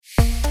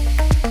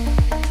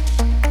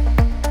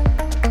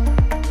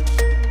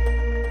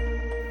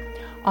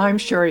I'm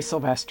Sherry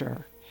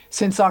Sylvester.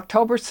 Since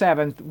October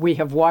 7th, we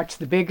have watched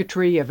the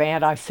bigotry of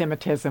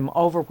anti-Semitism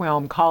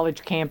overwhelm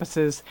college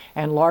campuses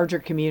and larger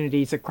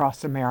communities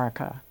across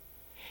America.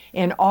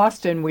 In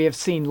Austin, we have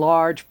seen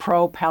large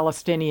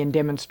pro-Palestinian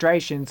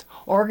demonstrations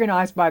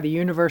organized by the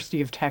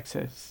University of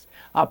Texas,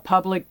 a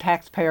public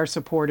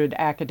taxpayer-supported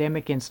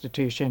academic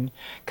institution,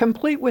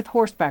 complete with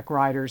horseback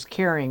riders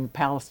carrying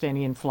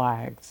Palestinian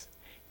flags,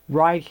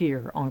 right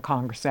here on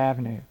Congress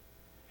Avenue.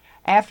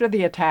 After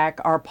the attack,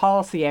 our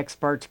policy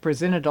experts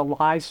presented a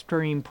live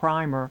stream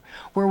primer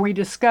where we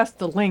discussed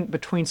the link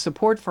between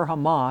support for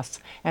Hamas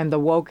and the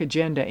woke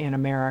agenda in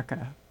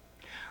America.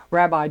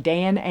 Rabbi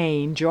Dan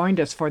Ain joined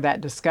us for that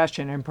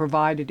discussion and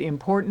provided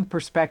important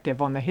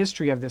perspective on the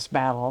history of this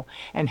battle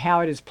and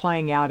how it is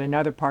playing out in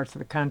other parts of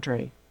the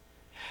country.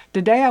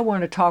 Today I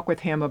want to talk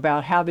with him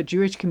about how the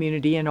Jewish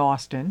community in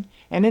Austin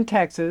and in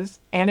Texas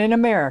and in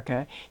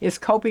America is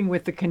coping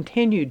with the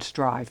continued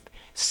strife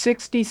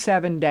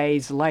 67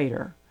 days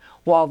later,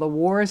 while the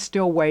war is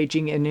still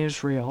waging in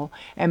Israel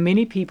and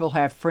many people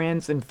have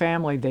friends and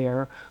family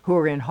there who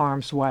are in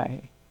harm's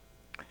way.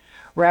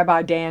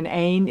 Rabbi Dan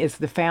Ain is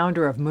the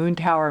founder of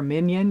Moontower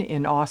Minyan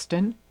in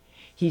Austin.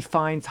 He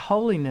finds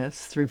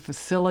holiness through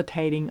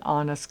facilitating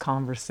honest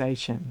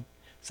conversation,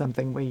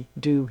 something we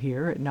do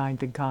here at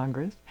 9th and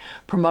Congress,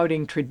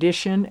 promoting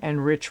tradition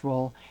and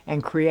ritual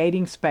and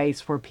creating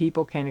space where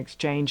people can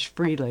exchange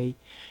freely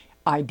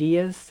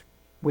ideas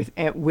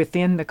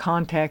within the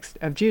context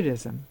of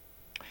Judaism.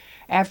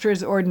 After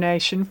his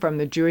ordination from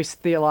the Jewish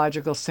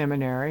Theological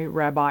Seminary,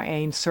 Rabbi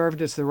Ain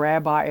served as the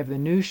rabbi of the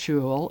New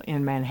Shul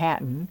in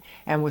Manhattan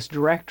and was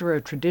director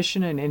of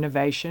tradition and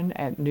innovation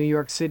at New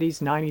York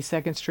City's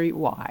 92nd Street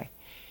Y.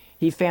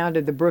 He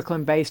founded the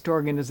Brooklyn-based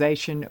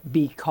organization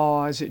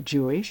Because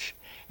Jewish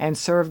and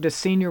served as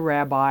senior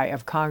rabbi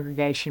of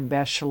Congregation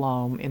Beth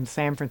Shalom in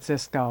San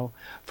Francisco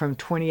from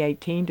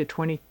 2018 to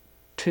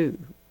 22.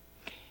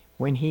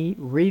 When he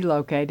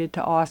relocated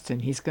to Austin,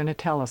 he's going to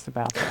tell us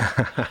about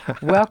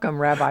that. Welcome,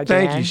 Rabbi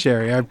Dan. Thank you,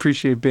 Sherry. I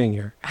appreciate being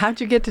here. How'd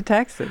you get to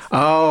Texas?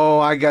 Oh,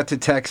 I got to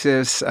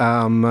Texas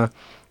via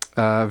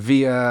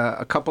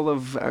a couple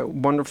of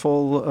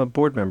wonderful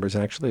board members,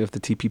 actually, of the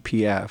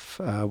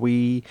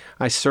TPPF.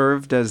 I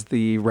served as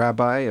the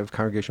rabbi of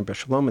Congregation Beth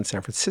Shalom in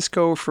San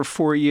Francisco for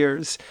 4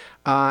 years.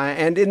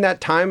 And in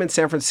that time in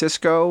San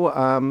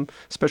Francisco,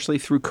 especially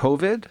through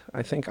COVID,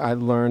 I think I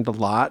learned a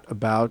lot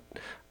about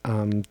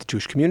the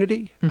Jewish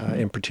community,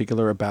 in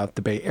particular about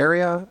the Bay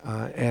Area.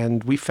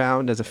 And we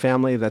found as a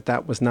family that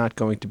that was not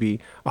going to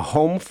be a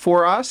home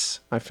for us.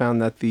 I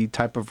found that the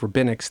type of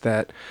rabbinics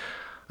that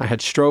I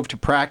had strove to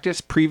practice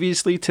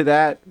previously to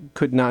that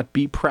could not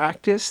be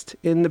practiced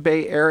in the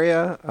Bay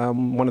Area.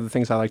 One of the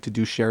things I like to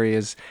do, Sherry,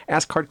 is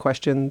ask hard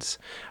questions,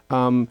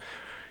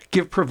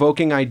 give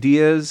provoking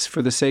ideas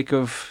for the sake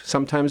of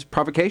sometimes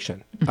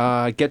provocation,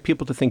 get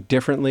people to think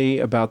differently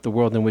about the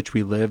world in which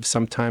we live,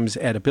 sometimes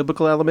add a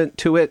biblical element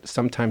to it,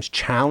 sometimes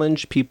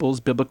challenge people's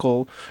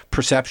biblical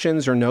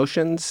perceptions or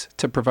notions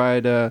to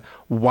provide a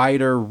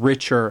wider,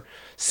 richer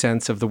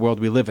sense of the world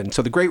we live in.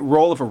 So the great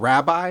role of a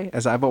rabbi,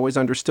 as I've always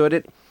understood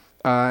it,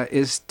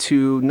 is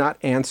to not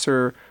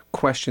answer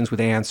questions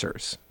with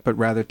answers, but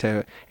rather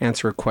to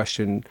answer a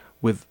question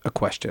with a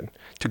question,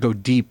 to go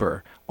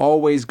deeper,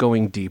 always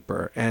going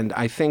deeper. And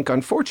I think,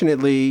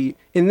 unfortunately,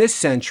 in this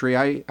century,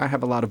 I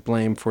have a lot of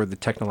blame for the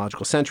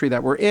technological century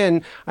that we're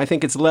in. I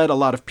think it's led a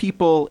lot of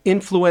people,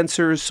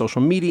 influencers,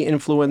 social media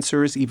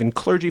influencers, even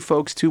clergy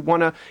folks, to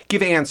want to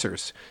give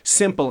answers,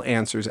 simple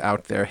answers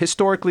out there.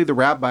 Historically, the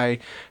rabbi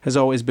has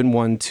always been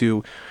one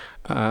to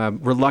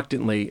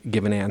reluctantly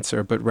give an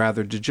answer, but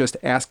rather to just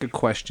ask a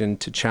question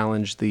to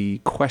challenge the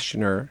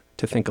questioner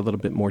to think a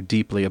little bit more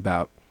deeply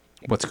about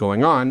what's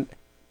going on.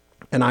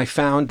 And I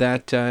found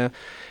that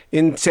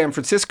in San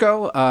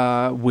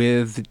Francisco,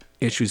 with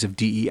issues of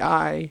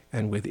DEI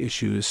and with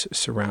issues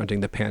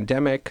surrounding the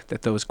pandemic,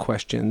 that those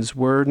questions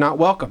were not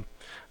welcome.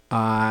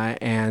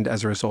 And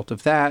as a result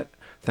of that,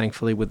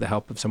 thankfully, with the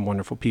help of some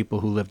wonderful people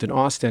who lived in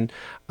Austin,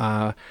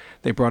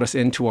 they brought us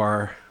into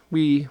our...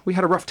 We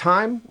had a rough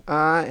time,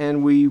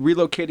 and we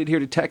relocated here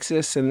to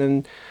Texas, and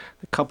then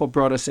the couple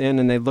brought us in,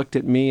 and they looked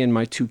at me and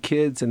my two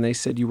kids, and they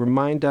said, "You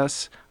remind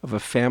us of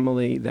a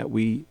family that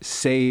we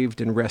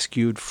saved and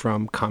rescued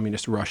from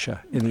communist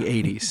Russia in the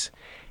 80s.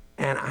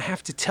 And I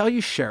have to tell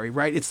you, Sherry,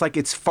 right, it's like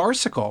it's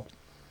farcical.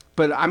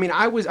 But I mean,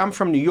 I'm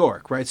from New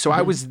York, right? So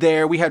I was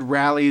there. We had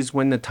rallies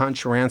when Natan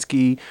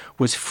Sharansky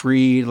was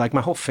freed. Like my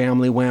whole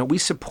family went. We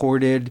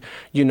supported,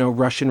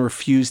 Russian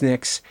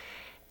refuseniks.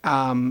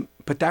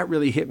 But that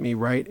really hit me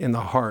right in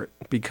the heart,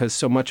 because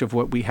so much of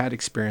what we had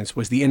experienced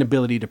was the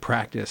inability to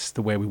practice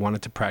the way we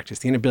wanted to practice,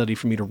 the inability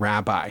for me to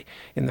rabbi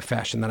in the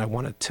fashion that I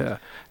wanted to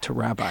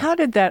rabbi. How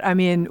did that,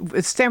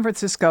 San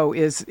Francisco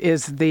is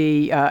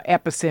the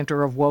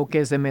epicenter of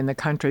wokeism in the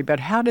country, but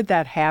how did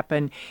that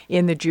happen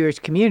in the Jewish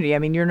community? I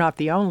mean, you're not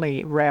the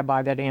only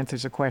rabbi that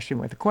answers a question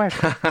with a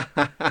question.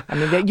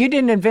 You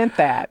didn't invent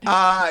that.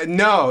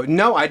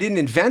 No, I didn't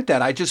invent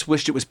that. I just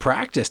wished it was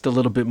practiced a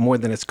little bit more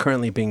than it's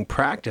currently being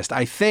practiced.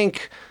 I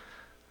think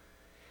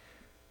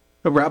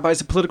A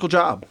rabbi's a political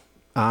job.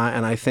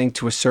 And I think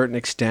to a certain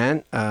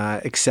extent,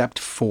 except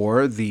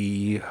for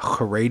the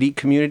Haredi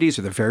communities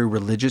or the very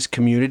religious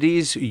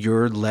communities,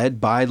 you're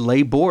led by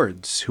lay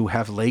boards who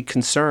have lay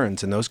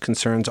concerns. And those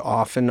concerns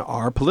often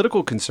are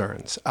political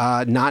concerns,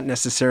 not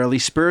necessarily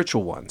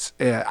spiritual ones.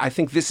 I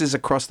think this is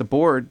across the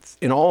board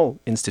in all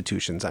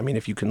institutions. I mean,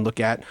 if you can look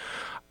at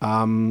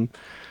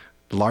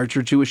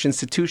larger Jewish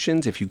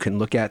institutions, if you can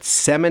look at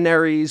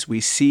seminaries, we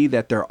see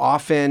that they're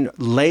often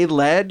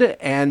lay-led,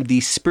 and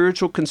the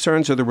spiritual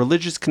concerns or the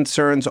religious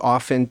concerns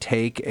often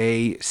take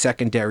a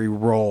secondary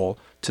role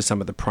to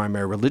some of the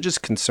primary religious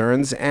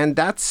concerns, and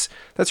that's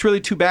really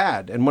too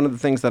bad. And one of the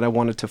things that I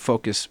wanted to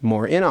focus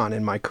more in on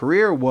in my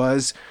career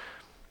was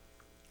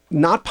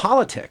not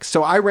politics.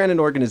 So I ran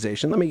an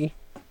organization. Let me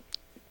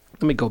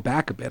go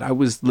back a bit. I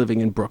was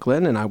living in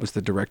Brooklyn, and I was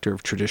the director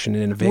of tradition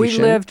and innovation. We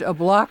lived a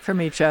block from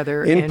each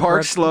other in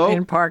Park Slope.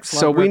 In Park Slope,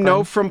 so Brooklyn. We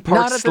know from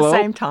Park Not Slope. Not at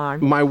the same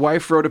time. My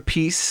wife wrote a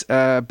piece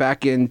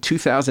back in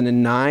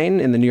 2009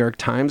 in the New York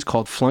Times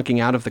called "Flunking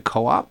Out of the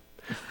Co-op,"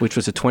 which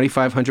was a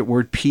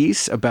 2,500-word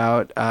piece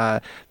about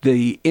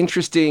the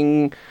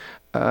interesting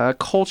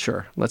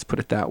culture, let's put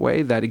it that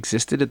way, that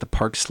existed at the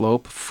Park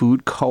Slope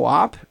Food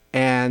Co-op,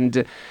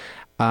 and.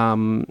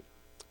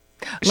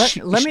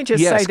 Let me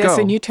just say this,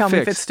 and you tell me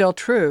if it's still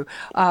true.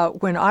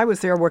 When I was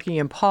there working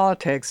in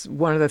politics,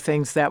 one of the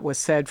things that was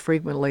said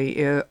frequently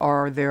there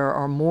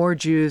are more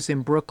Jews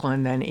in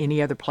Brooklyn than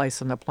any other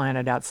place on the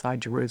planet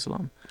outside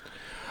Jerusalem.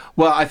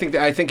 Well, I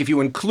think if you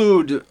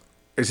include,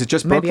 is it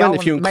just Brooklyn?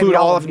 If you include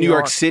all of New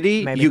York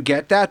City, you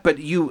get that. But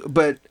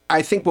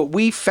I think what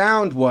we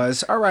found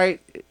was, all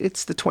right,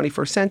 it's the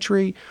 21st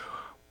century.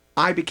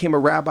 I became a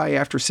rabbi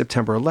after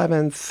September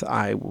 11th.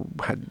 I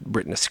had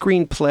written a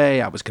screenplay.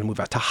 I was going to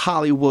move out to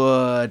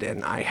Hollywood,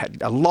 and I had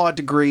a law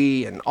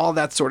degree and all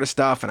that sort of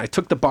stuff. And I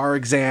took the bar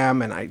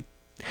exam, and I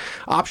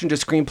optioned a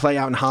screenplay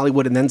out in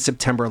Hollywood, and then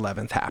September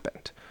 11th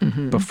happened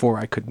before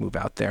I could move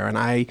out there. And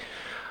I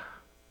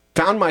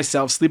found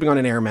myself sleeping on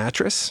an air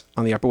mattress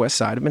on the Upper West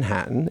Side of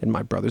Manhattan in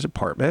my brother's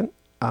apartment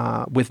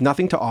with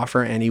nothing to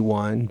offer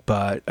anyone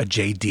but a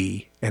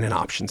JD and an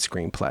option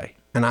screenplay.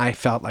 And I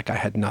felt like I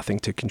had nothing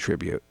to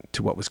contribute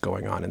to what was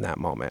going on in that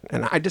moment.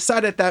 And I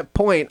decided at that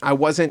point I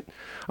was going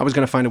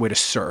to find a way to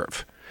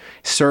serve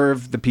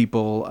the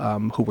people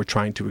who were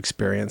trying to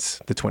experience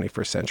the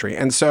 21st century.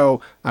 And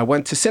so I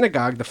went to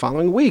synagogue the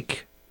following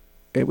week.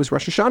 It was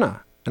Rosh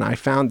Hashanah. And I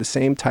found the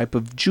same type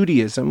of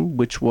Judaism,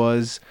 which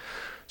was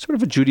sort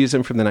of a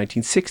Judaism from the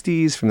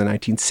 1960s, from the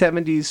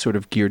 1970s, sort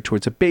of geared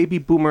towards a baby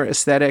boomer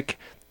aesthetic,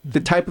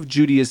 the type of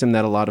Judaism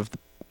that a lot of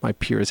my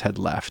peers had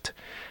left.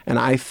 And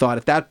I thought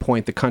at that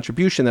point, the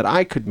contribution that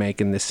I could make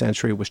in this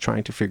century was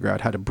trying to figure out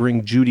how to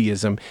bring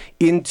Judaism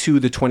into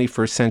the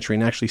 21st century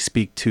and actually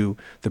speak to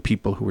the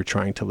people who were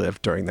trying to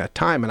live during that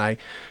time. And I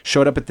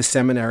showed up at the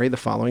seminary the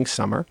following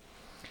summer,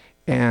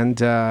 and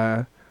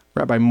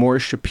Rabbi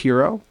Morris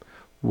Shapiro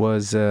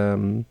was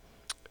an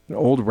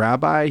old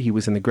rabbi. He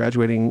was in the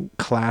graduating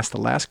class,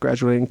 the last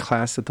graduating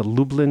class at the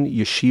Lublin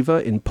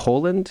Yeshiva in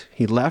Poland.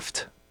 He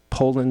left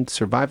Poland,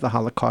 survived the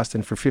Holocaust,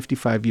 and for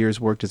 55 years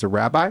worked as a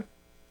rabbi.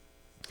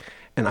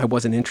 And I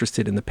wasn't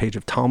interested in the page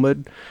of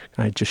Talmud.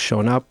 I had just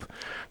shown up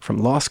from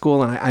law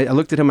school, and I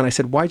looked at him and I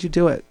said, "Why'd you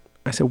do it?"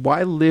 I said,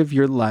 "Why live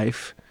your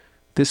life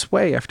this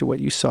way after what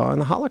you saw in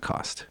the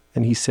Holocaust?"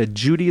 And he said,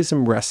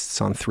 "Judaism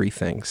rests on three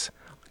things: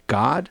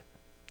 God,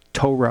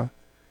 Torah,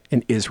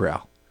 and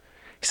Israel."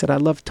 He said, "I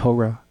love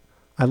Torah.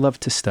 I love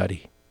to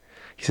study."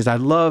 He says, "I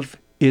love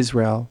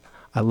Israel.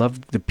 I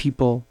love the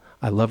people.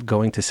 I love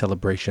going to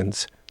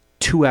celebrations.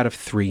 2 out of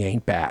 3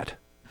 ain't bad."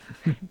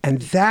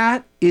 And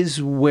that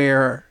is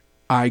where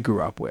I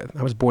grew up with.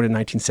 I was born in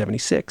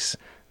 1976.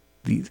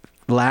 The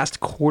last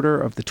quarter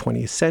of the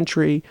 20th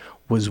century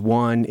was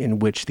one in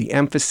which the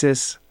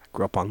emphasis, I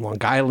grew up on Long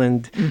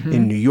Island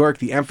in New York,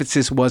 the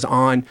emphasis was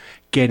on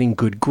getting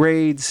good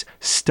grades,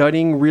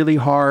 studying really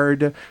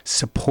hard,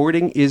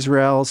 supporting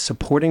Israel,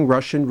 supporting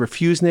Russian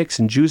refuseniks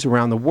and Jews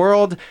around the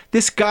world.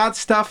 This God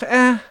stuff,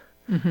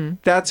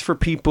 that's for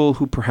people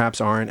who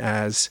perhaps aren't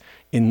as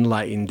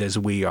enlightened as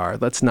we are.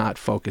 Let's not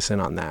focus in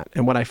on that.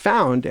 And what I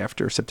found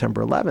after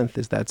September 11th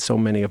is that so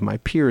many of my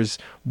peers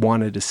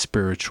wanted a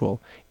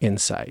spiritual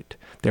insight.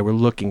 They were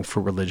looking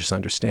for religious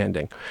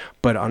understanding.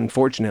 But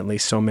unfortunately,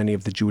 so many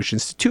of the Jewish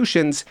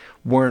institutions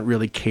weren't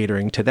really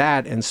catering to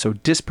that. And so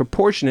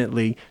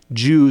disproportionately,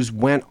 Jews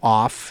went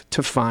off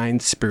to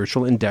find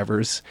spiritual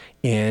endeavors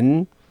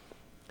in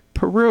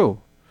Peru,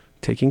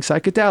 taking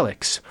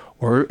psychedelics,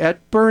 or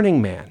at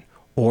Burning Man,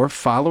 or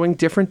following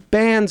different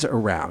bands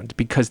around,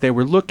 because they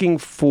were looking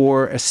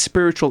for a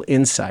spiritual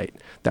insight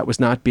that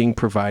was not being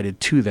provided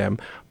to them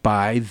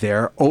by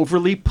their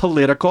overly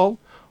political,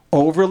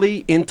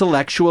 overly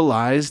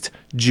intellectualized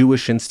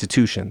Jewish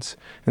institutions.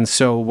 And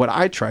so what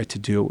I tried to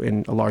do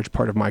in a large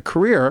part of my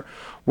career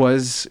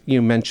was,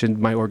 you mentioned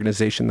my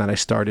organization that I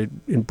started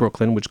in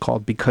Brooklyn, which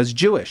called Because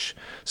Jewish.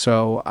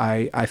 So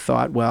I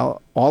thought,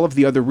 well, all of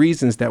the other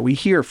reasons that we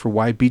hear for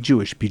why be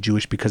Jewish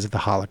because of the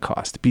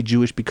Holocaust, be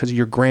Jewish because of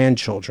your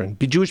grandchildren,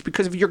 be Jewish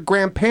because of your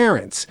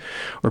grandparents,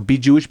 or be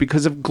Jewish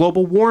because of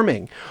global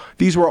warming.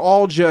 These were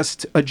all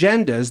just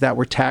agendas that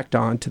were tacked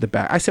on to the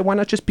back. I said, why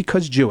not just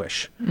because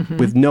Jewish,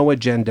 with no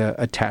agenda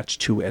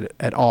attached to it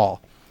at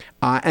all?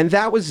 And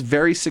that was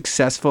very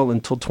successful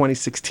until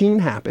 2016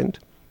 happened.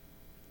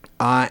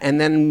 And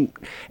then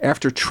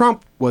after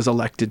Trump was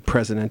elected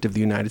president of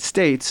the United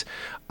States,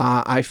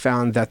 I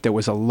found that there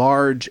was a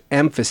large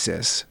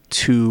emphasis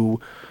to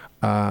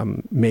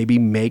maybe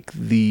make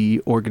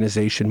the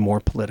organization more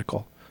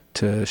political,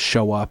 to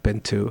show up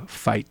and to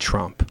fight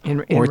Trump. In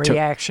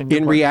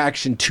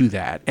reaction to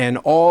that. And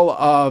all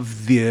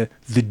of the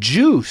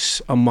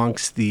juice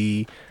amongst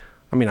the,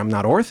 I mean, I'm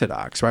not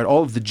Orthodox, right?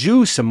 All of the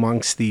juice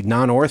amongst the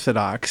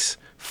non-Orthodox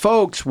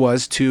folks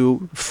was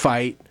to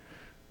fight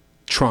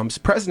Trump's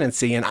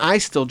presidency, and I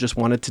still just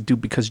wanted to do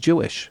Because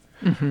Jewish.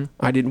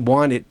 I didn't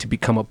want it to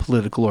become a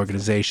political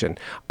organization.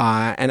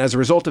 And as a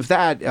result of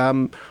that,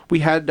 we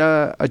had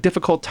a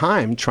difficult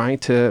time trying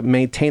to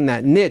maintain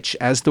that niche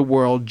as the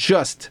world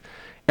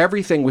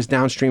everything was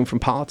downstream from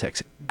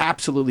politics.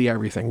 Absolutely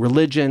everything.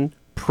 Religion,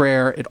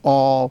 prayer, it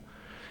all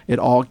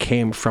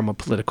came from a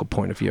political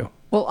point of view.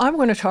 Well, I'm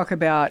going to talk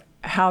about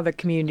how the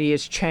community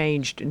has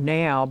changed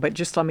now, but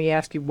just let me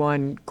ask you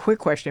one quick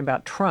question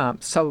about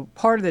Trump. So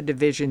part of the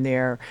division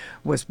there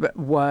was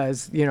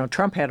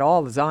Trump had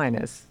all the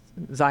Zionists.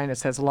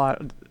 Zionist has a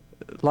lot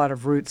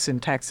of roots in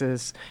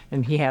Texas,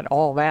 and he had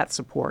all that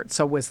support.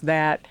 So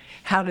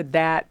how did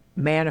that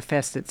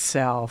manifest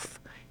itself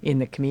in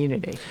the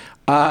community?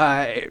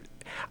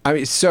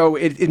 So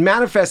it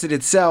manifested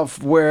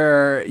itself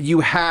where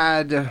you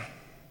had.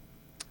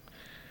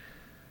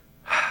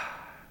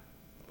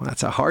 Well,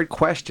 that's a hard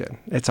question.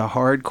 It's a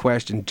hard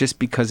question just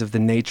because of the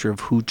nature of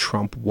who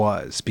Trump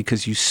was,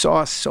 because you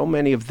saw so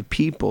many of the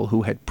people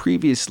who had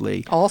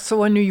previously...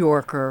 Also a New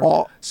Yorker,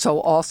 so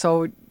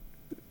also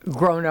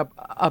grown up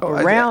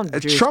around the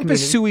Jewish Trump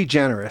community. is sui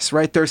generis,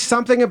 right? There's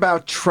something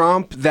about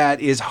Trump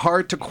that is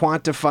hard to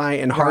quantify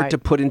and hard to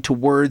put into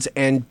words,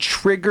 and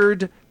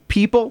triggered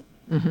people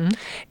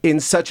in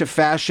such a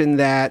fashion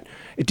that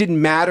it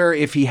didn't matter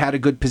if he had a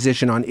good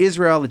position on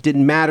Israel. It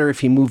didn't matter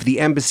if he moved the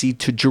embassy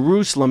to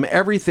Jerusalem.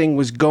 Everything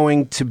was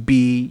going to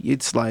be,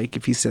 it's like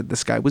if he said the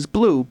sky was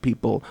blue,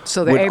 people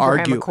So the would Abraham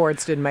argue.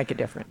 Accords didn't make a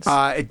difference.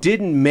 It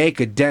didn't make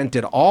a dent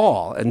at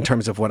all in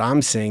terms of what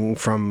I'm seeing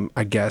from,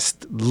 I guess,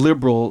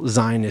 liberal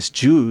Zionist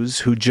Jews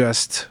who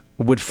just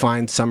would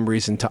find some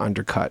reason to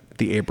undercut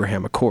the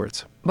Abraham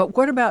Accords. But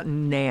what about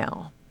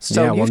now?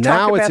 So Yeah, well, you've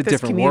now talked it's about a this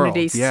different community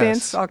world, yes.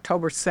 since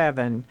October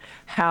 7.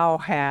 How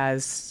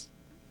have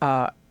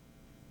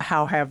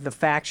the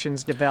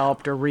factions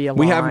developed or realigned?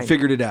 We haven't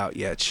figured it out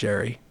yet,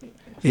 Sherry.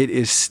 It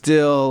is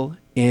still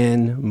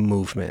in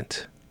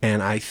movement.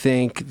 And I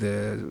think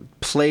the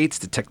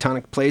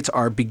tectonic plates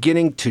are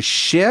beginning to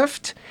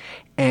shift.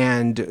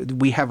 And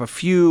we have a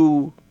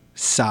few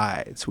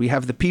sides. We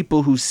have the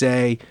people who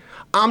say,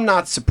 I'm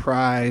not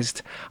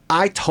surprised.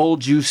 I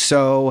told you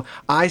so.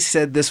 I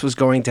said this was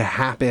going to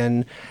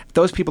happen.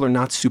 Those people are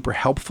not super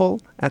helpful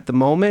at the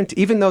moment,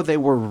 even though they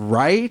were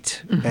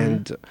right.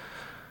 And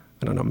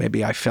I don't know,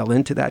 maybe I fell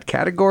into that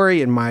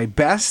category in my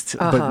best,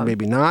 but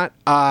maybe not.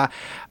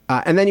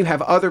 And then you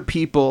have other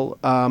people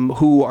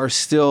who are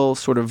still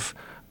sort of,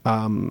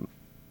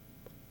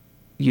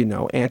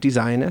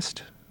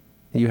 anti-Zionist.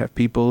 You have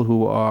people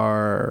who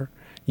are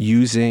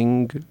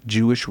using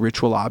Jewish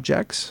ritual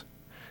objects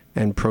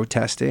and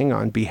protesting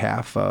on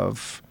behalf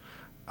of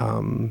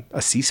a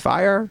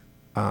ceasefire,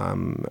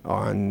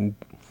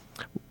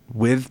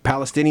 with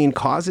Palestinian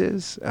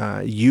causes,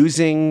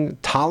 using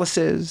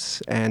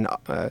taluses and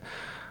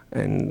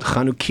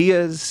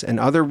Chanukias and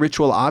other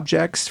ritual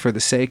objects for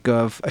the sake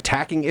of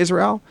attacking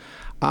Israel.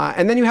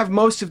 And then you have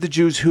most of the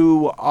Jews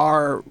who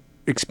are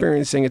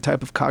experiencing a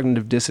type of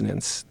cognitive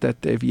dissonance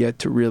that they've yet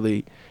to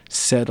really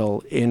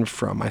settle in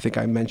from. I think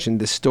I mentioned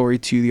this story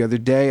to you the other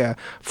day. A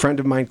friend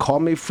of mine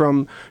called me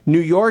from New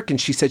York, and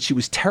she said she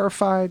was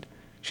terrified.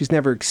 She's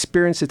never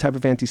experienced the type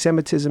of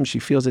anti-Semitism. She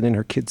feels it in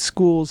her kids'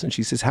 schools. And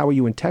she says, how are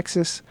you in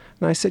Texas?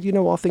 And I said,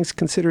 all things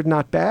considered,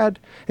 not bad.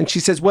 And she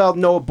says, well,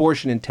 no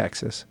abortion in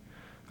Texas.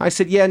 I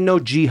said, yeah, no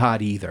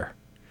jihad either.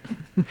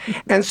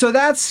 And so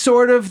that's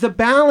sort of the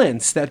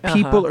balance that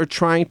people are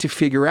trying to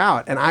figure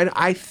out. And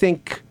I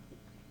think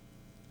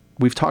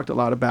we've talked a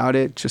lot about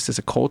it just as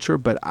a culture,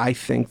 but I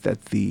think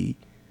that the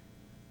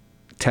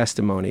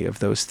testimony of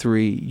those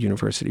three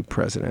university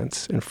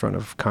presidents in front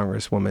of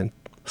Congresswoman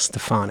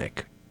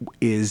Stefanik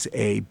is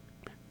a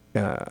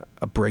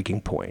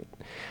breaking point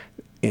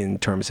in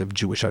terms of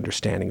Jewish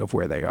understanding of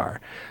where they are.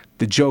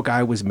 The joke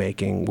I was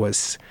making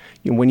was,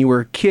 when you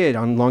were a kid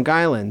on Long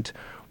Island,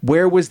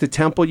 where was the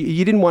temple?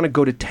 You didn't want to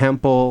go to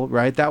temple,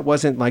 right? That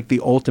wasn't like the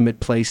ultimate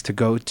place to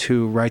go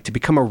to, right? To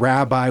become a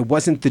rabbi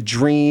wasn't the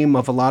dream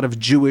of a lot of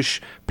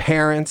Jewish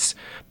parents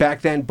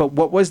back then. But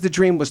what was the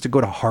dream was to go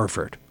to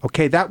Harvard.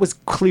 Okay, that was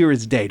clear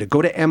as day. To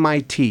go to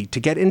MIT, to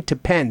get into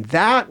Penn.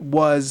 That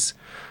was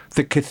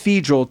the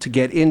cathedral to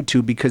get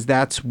into, because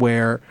that's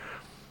where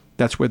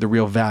the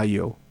real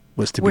value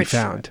was to be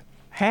found.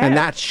 And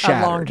that's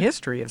shattered. A long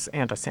history of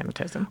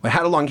anti-Semitism. It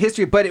had a long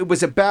history, but it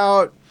was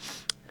about...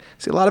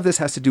 See, a lot of this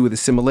has to do with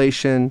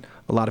assimilation.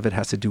 A lot of it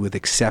has to do with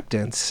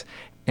acceptance.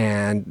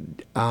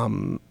 And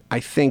I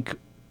think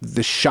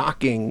the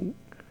shocking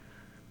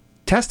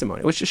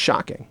testimony, it was just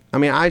shocking. I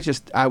mean,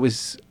 I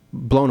was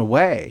blown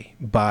away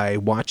by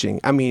watching.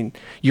 I mean,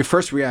 your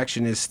first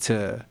reaction is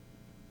to,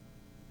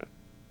 are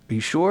you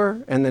sure?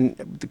 And then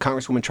the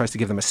Congresswoman tries to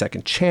give them a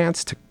second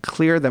chance to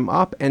clear them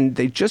up, and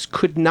they just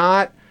could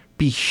not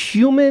be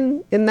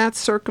human in that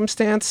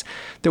circumstance.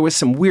 There was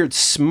some weird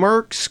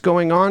smirks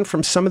going on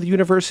from some of the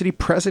university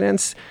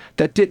presidents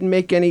that didn't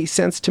make any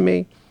sense to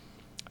me.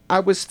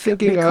 I was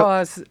thinking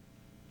because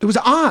it was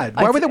odd.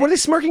 What are they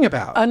smirking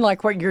about?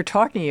 Unlike what you're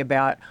talking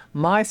about,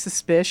 my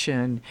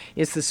suspicion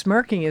is the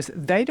smirking is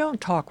they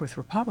don't talk with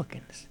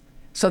Republicans.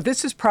 So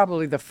this is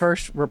probably the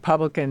first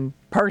Republican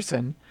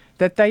person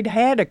that they'd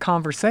had a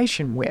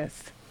conversation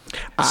with.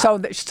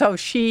 So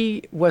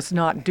she was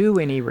not due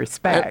any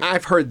respect.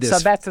 I've heard this. So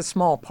that's a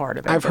small part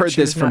of it. I've heard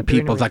this from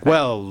people like,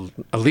 well,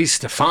 Elise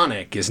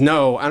Stefanik is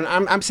no. And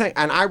I'm saying,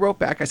 and I wrote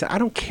back, I said, I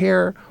don't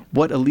care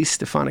what Elise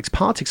Stefanik's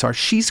politics are.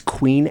 She's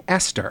Queen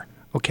Esther.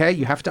 Okay,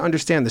 you have to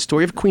understand the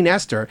story of Queen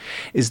Esther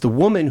is the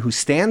woman who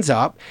stands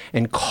up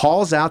and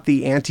calls out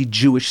the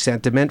anti-Jewish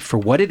sentiment for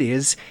what it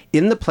is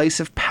in the place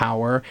of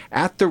power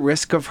at the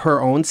risk of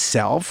her own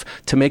self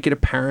to make it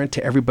apparent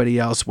to everybody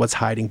else what's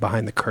hiding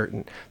behind the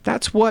curtain.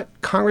 That's what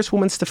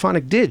Congresswoman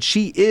Stefanik did.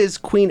 She is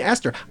Queen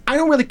Esther. I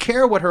don't really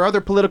care what her other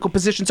political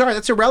positions are.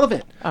 That's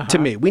irrelevant to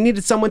me. We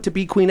needed someone to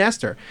be Queen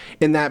Esther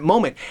in that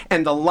moment.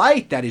 And the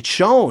light that it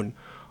shone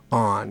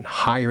on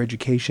higher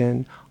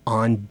education,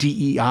 on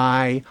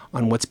DEI,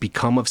 on what's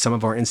become of some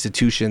of our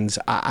institutions,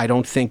 I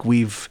don't think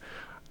we've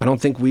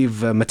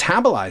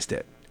metabolized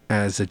it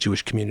as a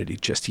Jewish community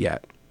just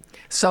yet.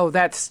 So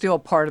that's still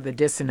part of the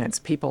dissonance.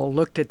 People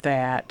looked at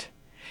that,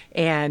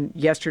 and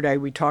yesterday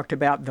we talked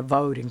about the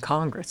vote in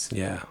Congress.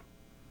 Yeah,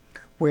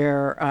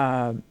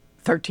 where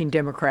 13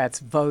 Democrats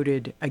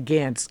voted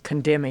against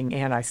condemning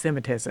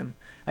anti-Semitism.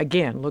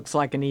 Again, looks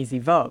like an easy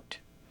vote.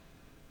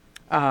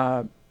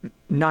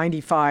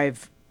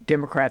 95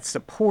 Democrats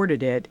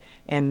supported it,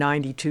 and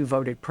 92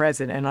 voted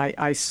present. And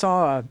I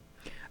saw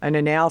an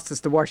analysis,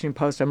 the Washington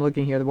Post, I'm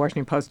looking here, the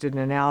Washington Post did an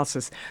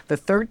analysis. The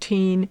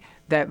 13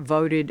 that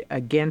voted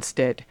against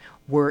it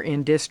were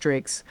in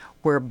districts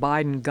where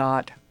Biden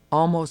got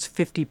almost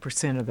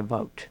 50% of the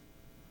vote.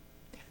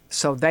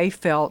 So they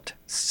felt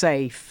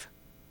safe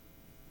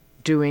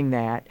doing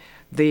that.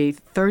 The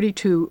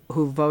 32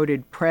 who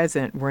voted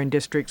present were in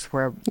districts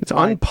where it's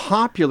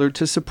unpopular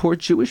to support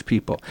Jewish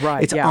people.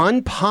 Right. It's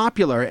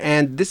unpopular.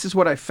 And this is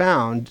what I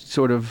found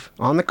sort of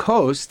on the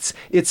coasts.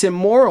 It's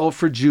immoral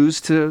for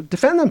Jews to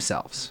defend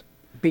themselves.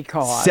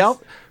 Because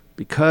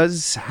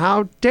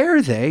how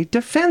dare they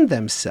defend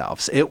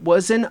themselves? It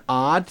was an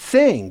odd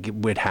thing. It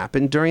would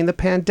happen during the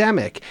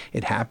pandemic.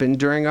 It happened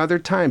during other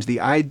times.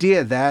 The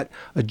idea that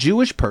a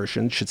Jewish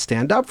person should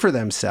stand up for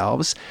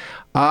themselves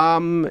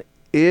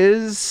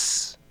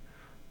is,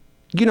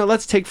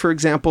 let's take, for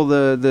example,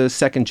 the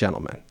second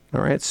gentleman. All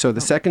right. So the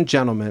second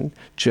gentleman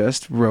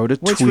just wrote a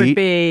tweet. Which would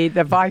be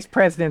the vice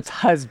president's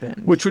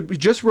husband.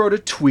 Just wrote a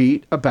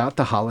tweet about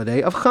the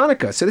holiday of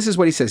Hanukkah. So this is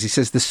what he says. He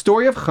says, the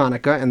story of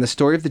Hanukkah and the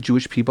story of the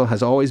Jewish people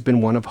has always been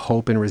one of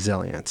hope and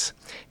resilience.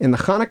 In the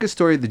Hanukkah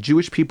story, the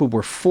Jewish people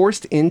were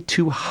forced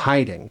into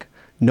hiding.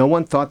 No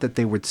one thought that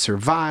they would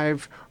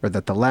survive or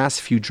that the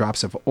last few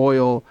drops of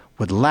oil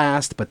would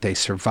last, but they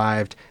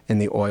survived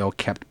and the oil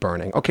kept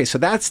burning. Okay, so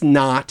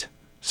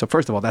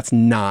first of all, that's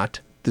not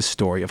the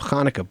story of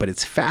Hanukkah, but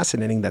it's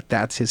fascinating that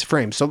that's his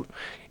frame. So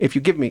if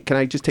you give me, can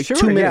I just take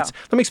 2 minutes?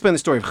 Yeah. Let me explain the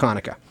story of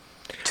Hanukkah.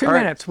 2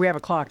 minutes. We have a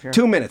clock here.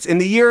 2 minutes. In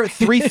the year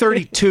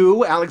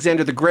 332,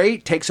 Alexander the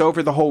Great takes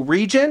over the whole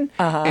region,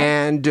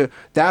 and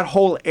that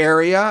whole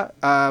area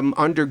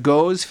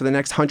undergoes, for the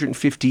next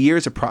 150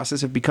 years, a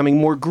process of becoming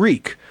more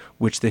Greek,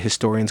 which the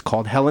historians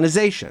called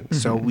Hellenization. Mm-hmm.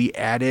 So we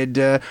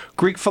added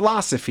Greek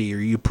philosophy, or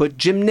you put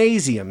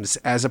gymnasiums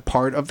as a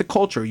part of the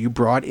culture. You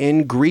brought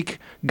in Greek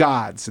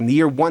gods. In the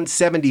year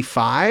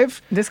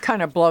 175... This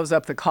kind of blows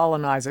up the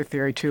colonizer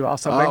theory, too,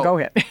 also, but go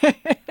ahead.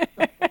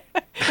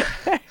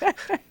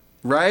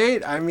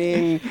 Right? I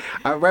mean,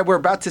 we're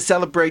about to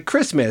celebrate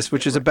Christmas,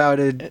 which is about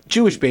a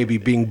Jewish baby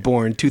being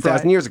born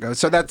 2,000 years ago.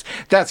 So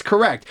that's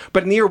correct.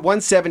 But in the year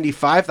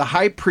 175, the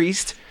high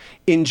priest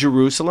in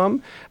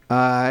Jerusalem,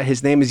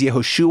 his name is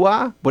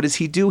Yehoshua. What does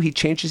he do? He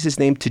changes his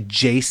name to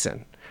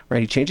Jason. Right?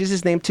 He changes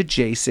his name to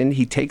Jason.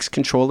 He takes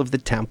control of the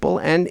temple,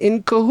 and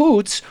in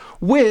cahoots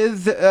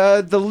with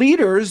the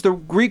leaders, the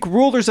Greek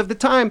rulers of the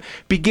time,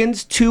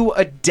 begins to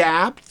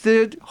adapt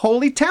the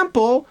Holy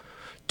Temple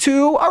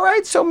to, all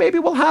right, so maybe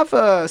we'll have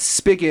a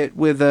spigot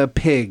with a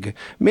pig.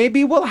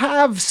 Maybe we'll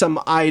have some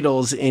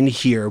idols in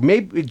here.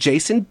 Maybe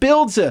Jason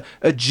builds a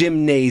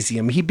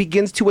gymnasium. He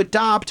begins to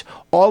adopt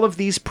all of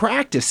these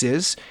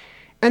practices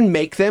and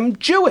make them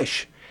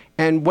Jewish.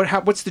 And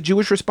what's the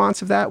Jewish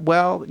response of that?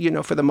 Well,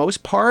 for the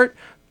most part,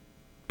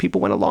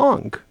 people went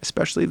along,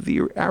 especially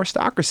the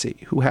aristocracy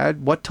who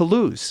had what to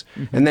lose.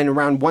 Mm-hmm. And then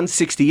around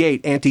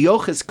 168,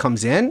 Antiochus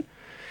comes in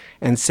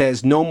and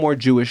says no more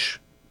Jewish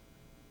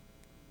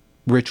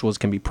rituals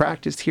can be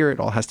practiced here. It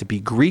all has to be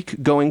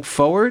Greek going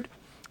forward.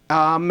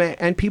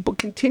 And people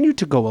continue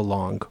to go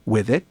along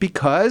with it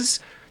because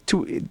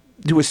to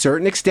a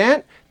certain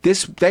extent,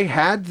 they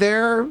had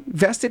their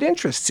vested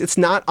interests. It's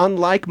not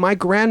unlike my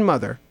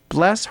grandmother,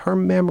 bless her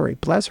memory,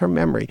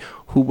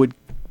 who would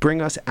bring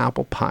us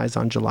apple pies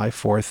on July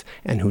 4th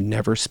and who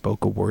never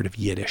spoke a word of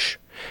Yiddish.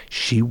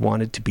 She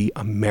wanted to be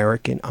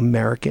American,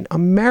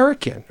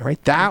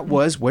 right? That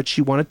was what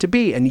she wanted to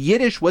be. And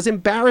Yiddish was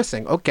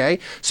embarrassing. Okay,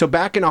 so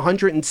back in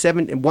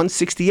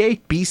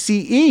 168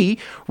 BCE,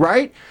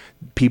 right,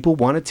 people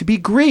wanted to be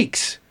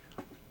Greeks.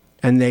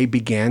 And they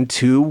began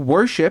to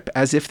worship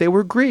as if they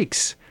were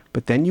Greeks.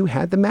 But then you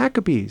had the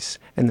Maccabees.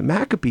 And the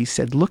Maccabees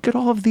said, look at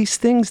all of these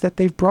things that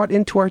they've brought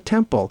into our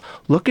temple.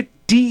 Look at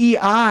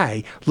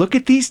DEI. Look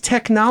at these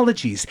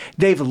technologies.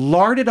 They've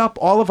larded up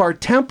all of our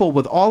temple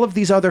with all of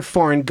these other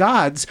foreign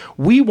gods.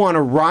 We want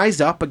to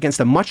rise up against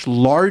a much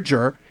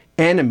larger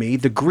enemy,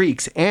 the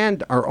Greeks,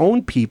 and our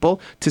own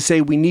people to say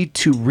we need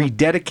to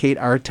rededicate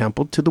our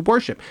temple to the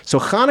worship. So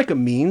Hanukkah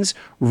means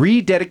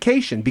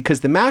rededication because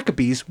the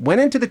Maccabees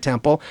went into the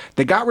temple,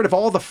 they got rid of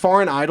all the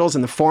foreign idols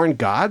and the foreign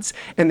gods,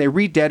 and they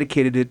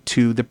rededicated it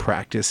to the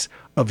practice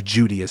of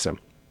Judaism.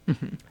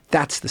 Mm-hmm.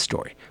 That's the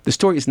story. The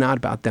story is not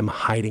about them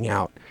hiding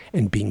out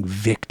and being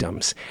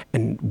victims.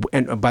 And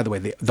by the way,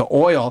 the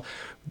oil,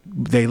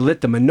 they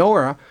lit the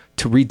menorah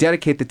to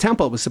rededicate the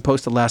temple. It was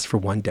supposed to last for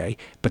 1 day,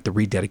 but the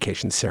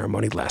rededication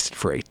ceremony lasted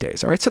for 8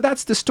 days. All right, so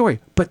that's the story.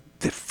 But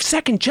the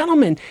second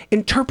gentleman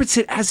interprets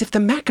it as if the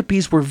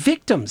Maccabees were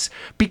victims,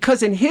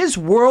 because in his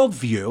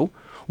worldview,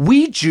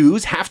 we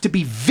Jews have to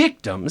be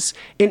victims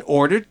in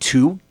order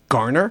to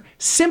garner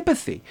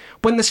sympathy,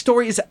 when the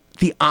story is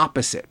the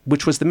opposite,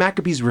 which was the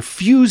Maccabees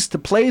refused to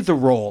play the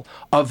role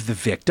of the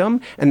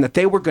victim and that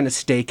they were going to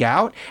stake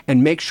out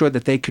and make sure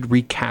that they could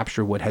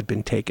recapture what had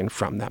been taken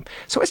from them.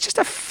 So it's just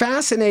a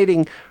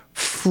fascinating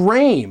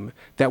frame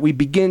that we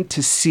begin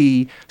to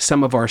see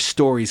some of our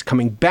stories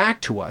coming back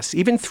to us,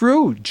 even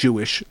through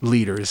Jewish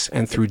leaders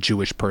and through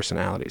Jewish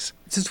personalities.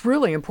 It's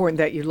really important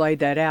that you laid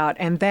that out,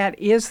 and that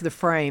is the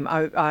frame.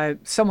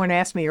 Someone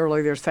asked me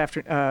earlier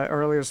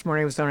this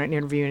morning, I was on an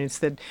interview, and it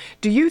said,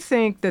 do you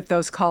think that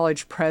those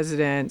college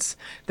presidents,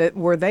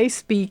 were they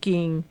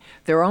speaking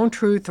their own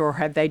truth, or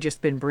had they just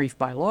been briefed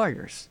by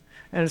lawyers?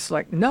 And it's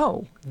like,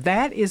 no,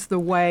 that is the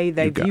way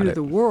they view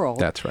the world.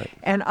 That's right.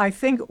 And I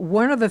think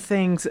one of the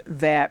things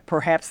that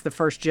perhaps the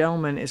first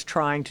gentleman is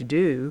trying to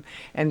do,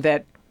 and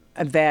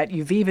that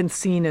you've even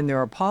seen in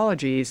their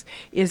apologies,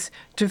 is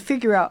to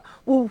figure out,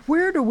 well,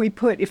 where do we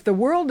put, if the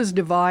world is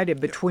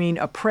divided between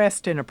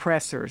oppressed and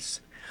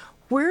oppressors,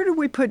 where do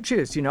we put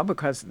Jews?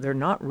 Because they're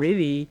not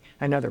really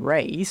another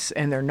race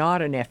and they're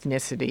not an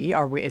ethnicity.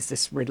 Is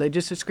this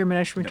religious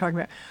discrimination we're talking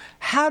about?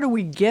 How do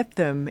we get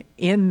them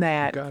in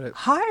that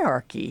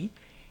hierarchy?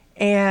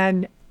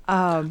 And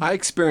I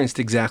experienced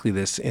exactly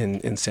this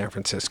in San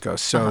Francisco.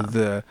 So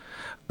the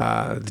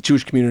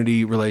Jewish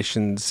Community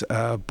Relations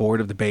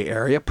Board of the Bay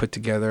Area put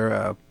together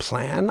a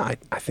plan. I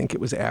think it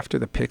was after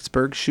the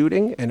Pittsburgh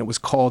shooting, and it was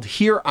called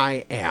Here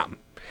I Am.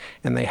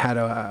 And they had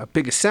a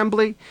big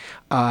assembly,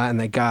 and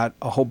they got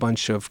a whole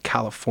bunch of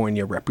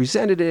California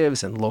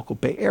representatives and local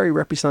Bay Area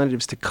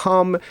representatives to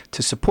come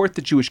to support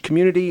the Jewish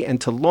community and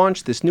to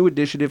launch this new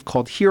initiative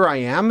called Here I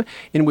Am,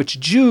 in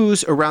which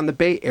Jews around the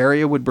Bay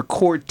Area would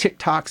record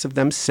TikToks of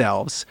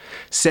themselves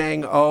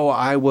saying, oh,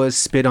 I was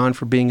spit on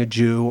for being a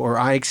Jew, or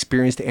I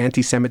experienced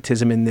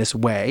anti-Semitism in this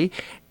way.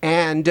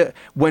 And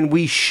when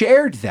we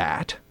shared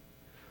that,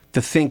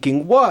 the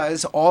thinking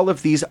was all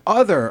of these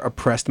other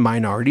oppressed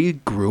minority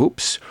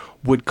groups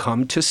would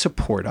come to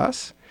support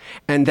us,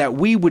 and that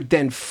we would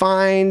then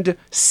find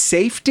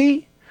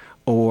safety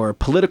or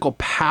political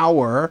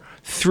power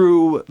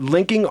through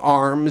linking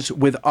arms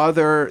with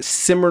other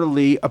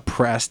similarly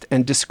oppressed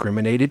and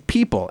discriminated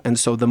people. And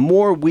so the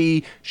more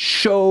we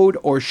showed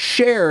or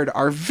shared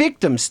our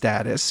victim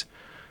status,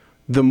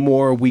 the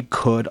more we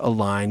could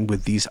align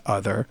with these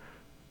other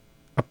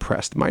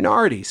oppressed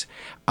minorities.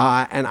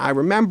 And I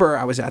remember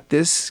I was at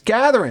this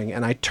gathering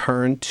and I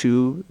turned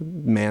to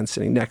the man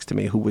sitting next to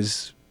me who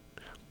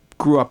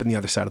grew up in the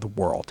other side of the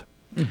world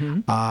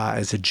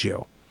as a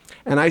Jew.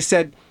 And I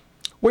said,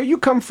 where you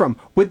come from,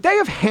 would they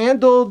have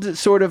handled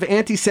sort of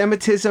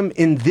anti-Semitism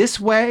in this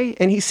way?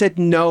 And he said,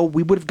 no,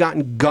 we would have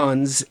gotten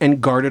guns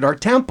and guarded our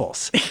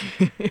temples.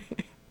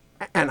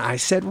 And I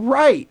said,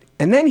 right.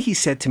 And then he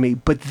said to me,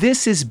 but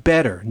this is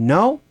better,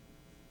 no?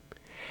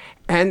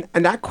 And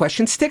that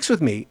question sticks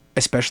with me,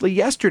 especially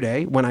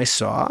yesterday when I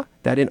saw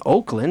that in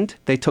Oakland,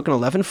 they took an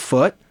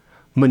 11-foot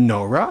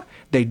menorah,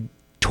 they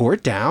tore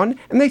it down,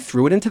 and they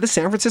threw it into the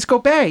San Francisco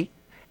Bay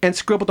and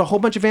scribbled a whole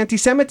bunch of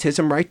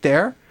anti-Semitism right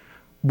there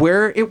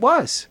where it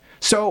was.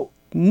 So,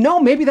 no,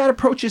 maybe that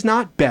approach is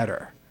not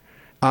better.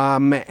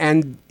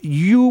 And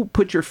you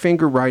put your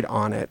finger right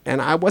on it.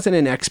 And I wasn't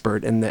an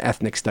expert in the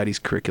ethnic studies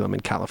curriculum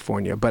in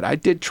California, but I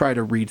did try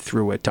to read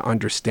through it to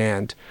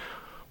understand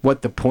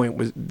what the point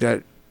was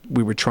that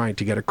we were trying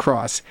to get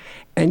across.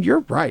 And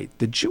you're right.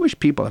 The Jewish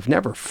people have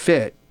never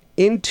fit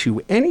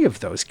into any of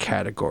those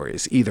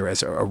categories, either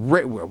as are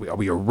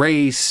we a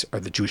race,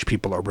 or the Jewish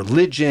people a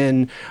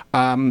religion.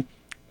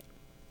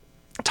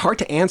 It's hard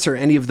to answer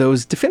any of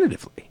those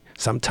definitively.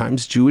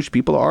 Sometimes Jewish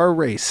people are a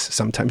race.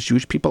 Sometimes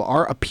Jewish people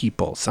are a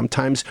people.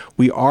 Sometimes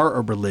we are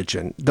a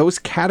religion. Those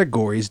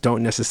categories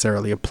don't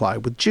necessarily apply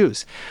with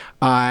Jews.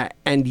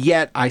 And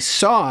yet I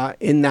saw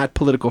in that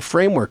political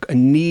framework a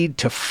need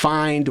to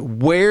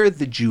find where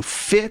the Jew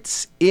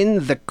fits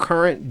in the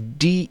current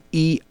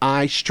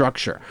DEI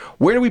structure.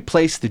 Where do we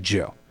place the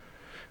Jew?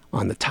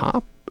 On the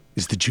top?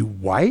 Is the Jew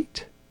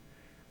white?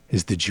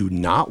 Is the Jew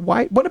not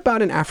white? What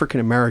about an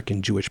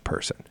African-American Jewish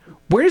person?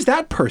 Where does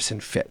that person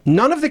fit?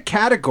 None of the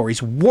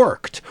categories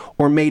worked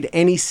or made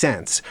any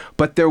sense,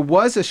 but there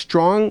was a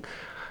strong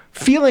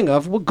feeling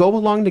of, we'll go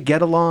along to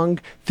get along.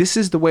 This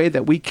is the way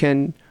that we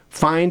can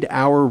find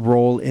our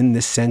role in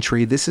this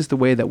century. This is the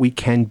way that we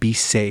can be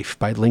safe,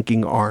 by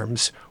linking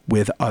arms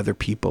with other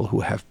people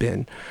who have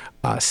been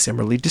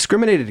similarly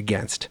discriminated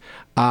against.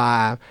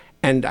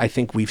 And I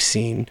think we've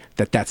seen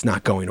that that's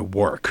not going to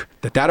work,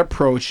 that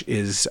approach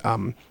is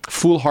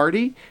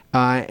foolhardy.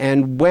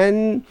 And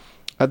when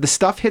the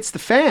stuff hits the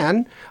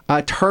fan,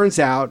 turns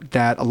out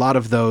that a lot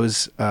of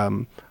those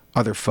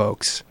other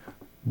folks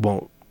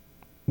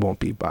won't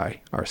be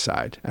by our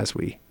side as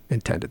we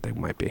intended they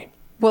might be.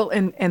 Well,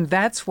 and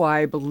that's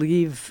why I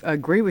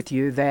agree with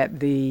you that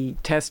the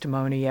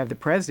testimony of the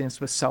presidents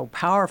was so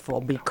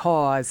powerful,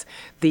 because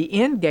the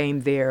end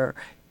game there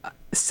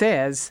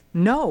says,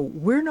 no,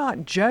 we're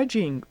not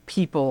judging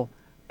people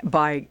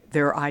by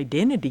their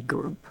identity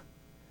group.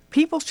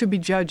 People should be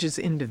judged as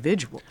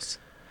individuals.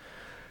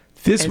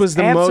 This was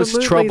the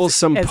most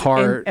troublesome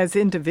part. As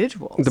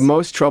individuals. The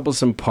most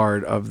troublesome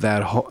part of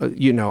that whole,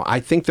 I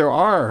think there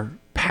are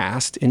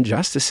past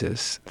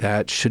injustices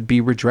that should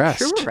be redressed.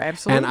 Sure,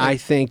 absolutely. And I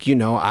think,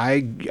 I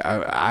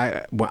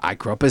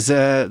grew up as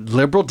a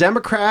liberal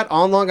Democrat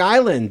on Long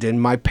Island,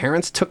 and my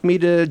parents took me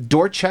to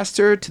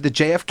Dorchester to the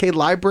JFK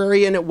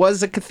Library, and it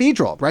was a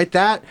cathedral, right?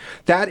 That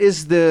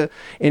is the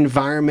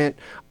environment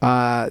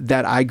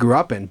that I grew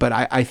up in. But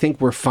I think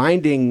we're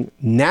finding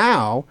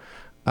now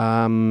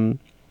that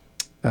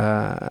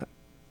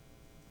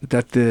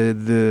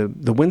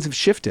the winds have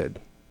shifted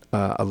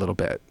a little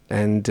bit,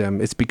 and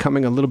it's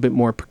becoming a little bit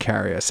more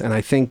precarious. And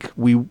I think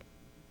we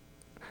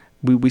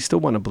still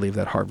want to believe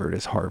that Harvard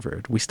is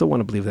Harvard. We still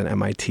want to believe that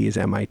MIT is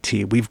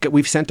MIT.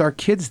 We've sent our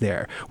kids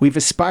there. We've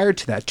aspired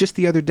to that. Just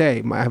the other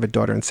day, I have a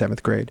daughter in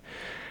 7th grade,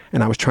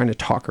 and I was trying to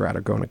talk her out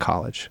of going to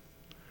college.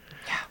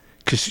 Yeah,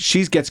 because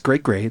she gets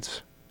great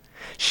grades.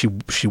 She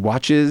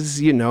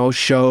watches,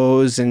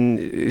 shows,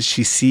 and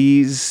she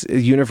sees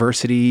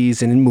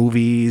universities and in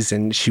movies,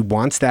 and she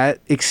wants that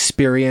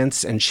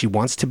experience, and she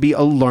wants to be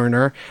a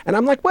learner. And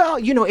I'm like, well,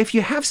 if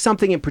you have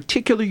something in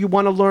particular you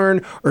want to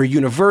learn, or a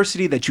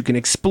university that you can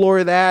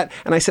explore that.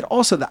 And I said,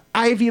 also the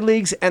Ivy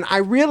Leagues. And I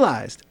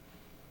realized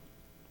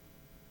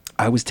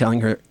I was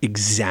telling her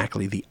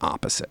exactly the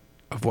opposite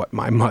of what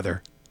my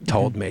mother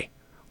told me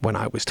when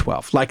I was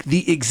 12. Like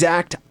the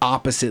exact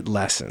opposite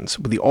lessons.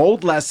 The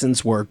old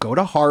lessons were go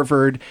to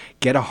Harvard,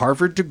 get a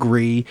Harvard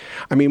degree.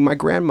 I mean, my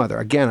grandmother,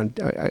 again,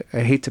 I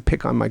hate to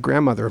pick on my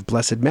grandmother of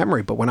blessed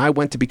memory, but when I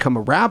went to become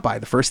a rabbi,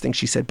 the first thing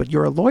she said, but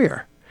you're a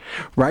lawyer,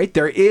 right?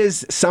 There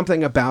is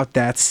something about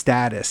that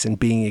status and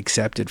being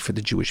accepted for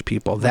the Jewish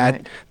people,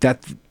 that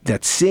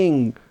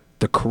seeing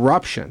the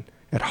corruption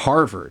at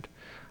Harvard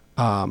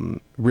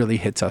really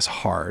hits us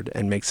hard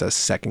and makes us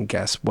second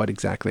guess what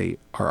exactly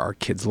are our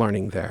kids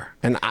learning there.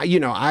 And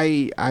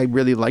I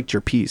really liked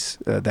your piece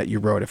that you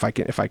wrote. If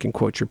I can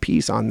quote your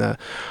piece on the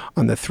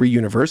 3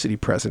 university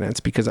presidents,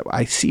 because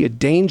I see a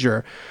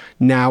danger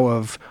now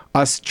of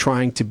us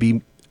trying to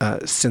be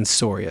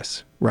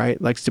censorious,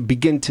 right? Like to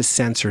begin to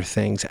censor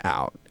things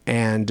out.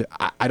 And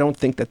I don't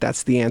think that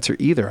that's the answer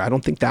either. I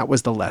don't think that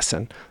was the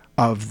lesson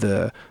of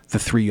the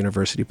 3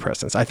 university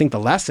presidents. I think the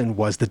lesson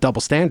was the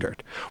double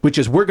standard, which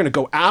is we're going to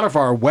go out of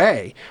our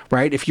way,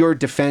 right? If you're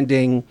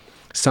defending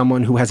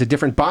someone who has a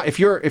different body, if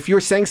you're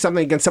saying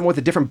something against someone with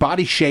a different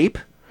body shape,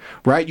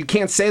 right? You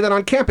can't say that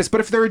on campus.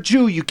 But if they're a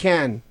Jew, you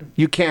can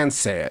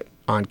say it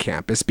on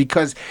campus,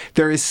 because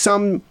there is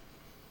some.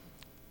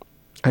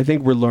 I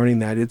think we're learning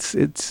that it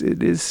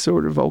is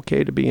sort of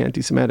okay to be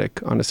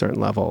anti-Semitic on a certain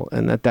level,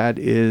 and that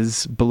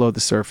is below the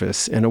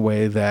surface in a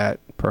way that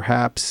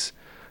perhaps.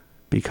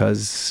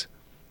 Because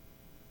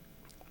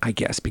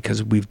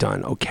we've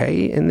done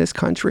okay in this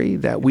country,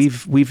 that we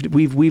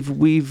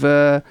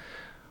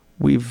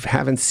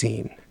haven't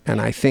seen. And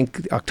I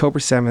think October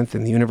 7th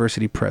and the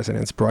university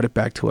presidents brought it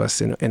back to us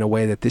in a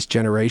way that this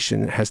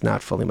generation has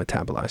not fully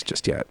metabolized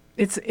just yet.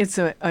 It's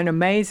an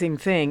amazing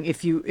thing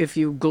if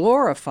you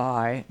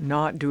glorify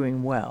not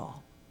doing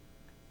well.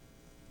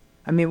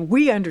 I mean,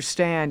 we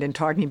understand in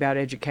talking about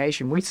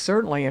education, we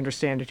certainly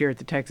understand it here at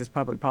the Texas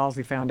Public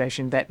Policy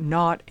Foundation, that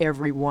not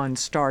everyone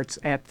starts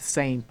at the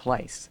same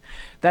place.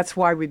 That's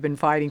why we've been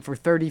fighting for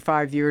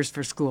 35 years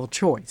for school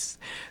choice,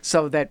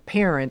 so that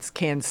parents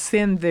can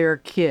send their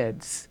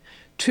kids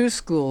to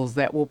schools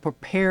that will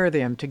prepare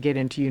them to get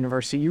into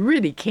university. You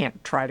really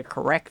can't try to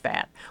correct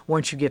that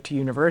once you get to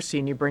university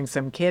and you bring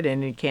some kid in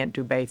and he can't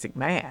do basic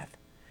math.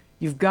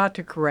 You've got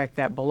to correct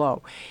that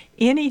below.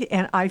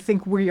 And I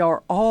think we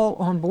are all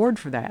on board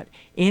for that.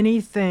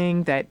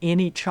 Anything that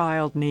any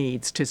child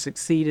needs to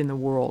succeed in the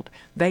world,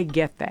 they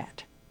get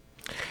that.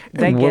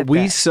 What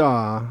we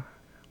saw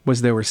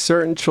was there were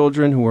certain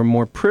children who were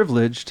more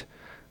privileged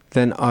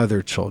than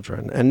other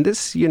children. And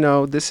this,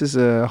 this is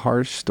a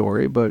harsh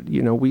story, but,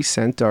 we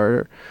sent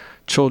our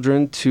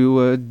children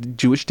to a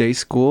Jewish day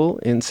school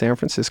in San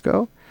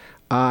Francisco.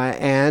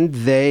 And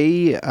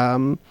they,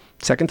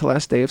 second to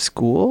last day of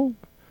school,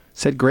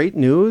 said, great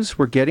news,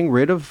 we're getting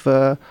rid of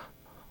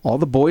all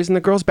the boys in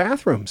the girls'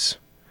 bathrooms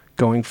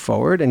going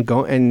forward.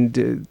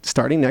 And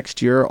starting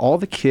next year, all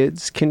the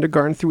kids,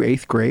 kindergarten through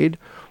 8th grade,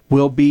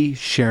 will be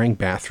sharing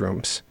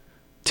bathrooms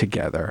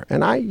together.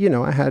 And I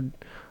had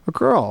a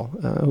girl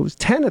who was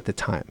 10 at the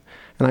time.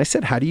 And I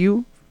said, how do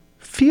you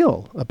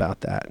feel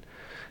about that?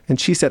 And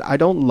she said, I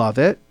don't love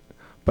it,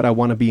 but I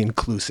want to be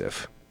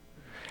inclusive.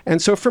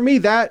 And so for me,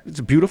 that's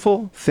a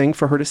beautiful thing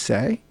for her to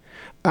say.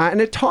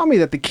 And it taught me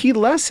that the key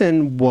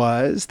lesson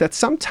was that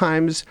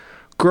sometimes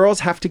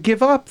girls have to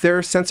give up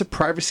their sense of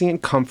privacy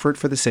and comfort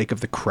for the sake of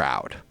the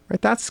crowd.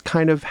 Right? That's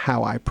kind of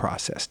how I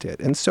processed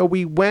it. And so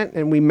we went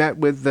and we met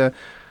with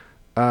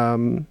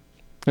an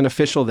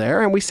official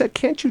there, and we said,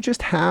 can't you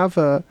just have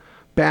a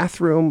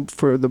bathroom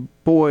for the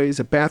boys,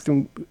 a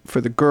bathroom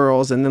for the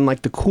girls, and then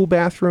like the cool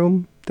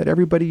bathroom that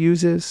everybody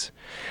uses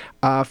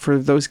for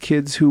those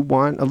kids who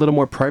want a little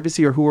more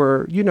privacy or who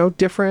are,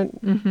 different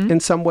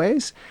in some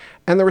ways?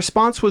 And the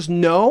response was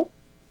no,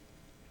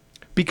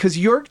 because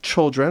your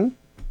children,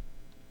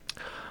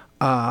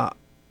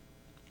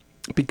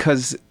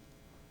 because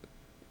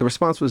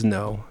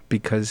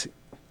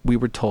we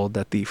were told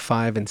that the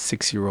 5 and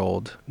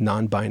 6-year-old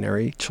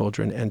non-binary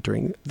children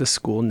entering the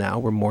school now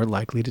were more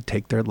likely to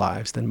take their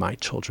lives than my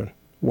children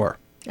were.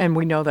 And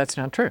we know that's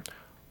not true.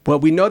 Well,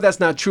 we know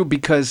that's not true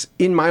because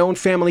in my own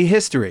family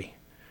history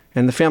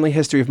and the family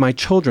history of my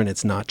children,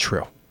 it's not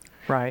true.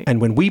 Right.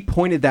 And when we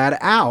pointed that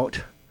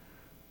out,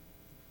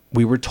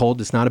 we were told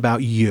it's not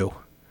about you.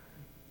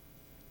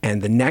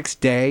 And the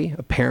next day,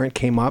 a parent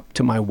came up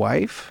to my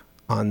wife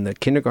on the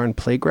kindergarten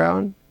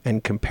playground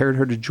and compared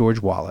her to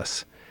George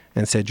Wallace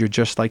and said, you're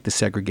just like the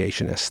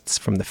segregationists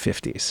from the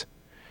 50s.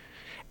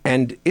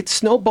 And it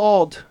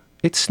snowballed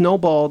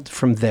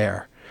from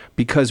there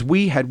because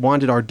we had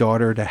wanted our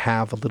daughter to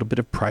have a little bit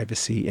of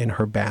privacy in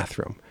her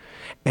bathroom.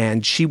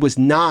 And she was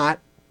not,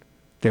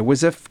 there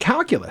was a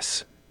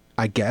calculus,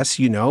 I guess,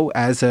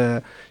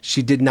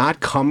 she did not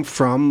come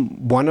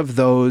from one of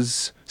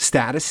those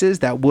statuses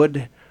that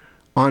would,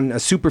 on a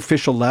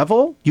superficial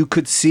level, you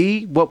could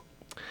see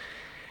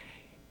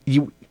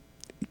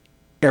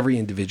every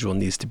individual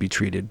needs to be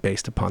treated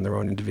based upon their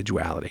own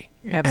individuality.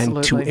 Absolutely.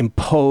 And to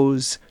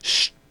impose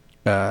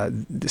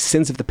the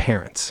sins of the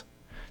parents,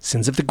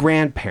 sins of the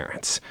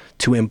grandparents,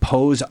 to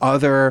impose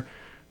other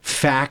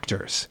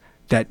factors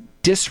that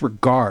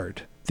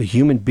disregard the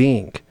human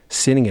being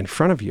sitting in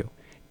front of you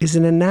is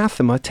an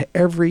anathema to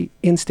every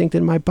instinct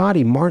in my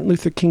body. Martin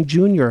Luther King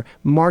Jr.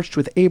 marched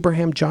with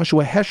Abraham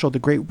Joshua Heschel, the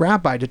great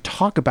rabbi, to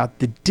talk about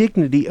the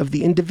dignity of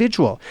the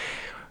individual.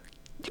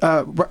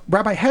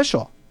 Rabbi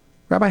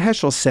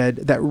Heschel said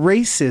that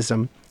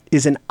racism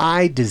is an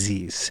eye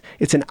disease.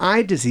 It's an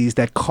eye disease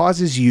that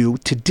causes you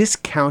to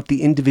discount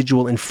the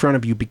individual in front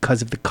of you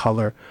because of the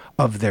color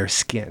of their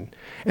skin.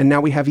 And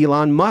now we have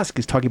Elon Musk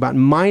is talking about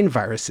mind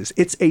viruses.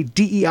 It's a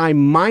DEI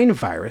mind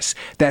virus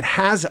that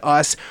has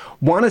us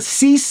want to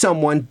see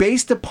someone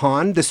based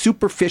upon the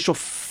superficial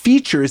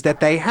features that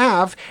they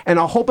have and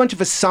a whole bunch of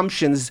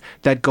assumptions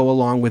that go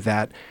along with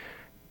that.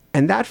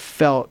 And that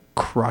felt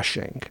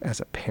crushing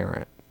as a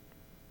parent,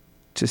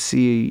 to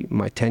see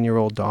my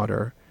 10-year-old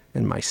daughter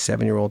and my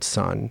 7-year-old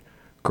son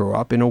grow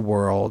up in a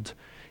world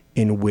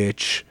in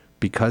which,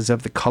 because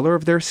of the color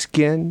of their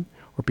skin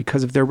or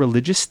because of their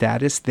religious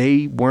status,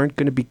 they weren't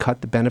going to be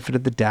cut the benefit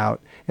of the doubt,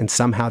 and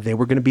somehow they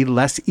were going to be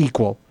less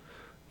equal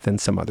than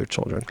some other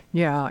children.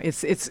 Yeah,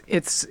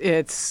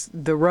 it's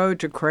the road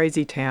to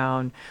crazy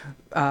town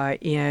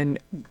in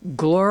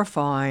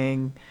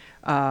glorifying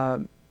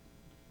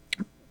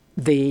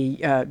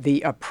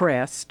the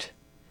oppressed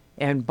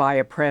And by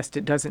oppressed,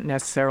 it doesn't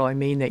necessarily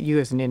mean that you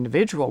as an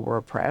individual were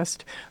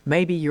oppressed.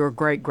 Maybe your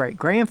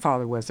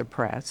great-great-grandfather was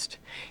oppressed.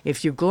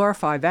 If you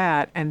glorify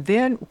that, and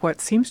then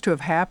what seems to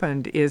have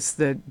happened is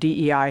the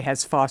DEI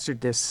has fostered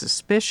this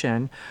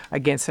suspicion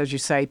against, as you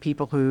say,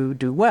 people who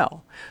do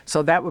well.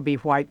 So that would be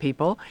white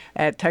people.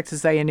 At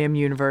Texas A&M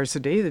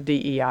University, the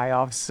DEI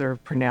officer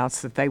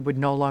pronounced that they would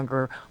no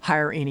longer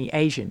hire any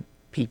Asian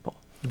people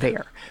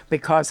there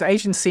because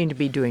Asians seem to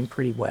be doing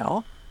pretty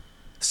well.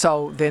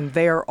 So then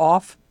they're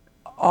off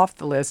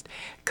the list,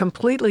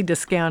 completely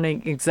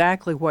discounting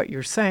exactly what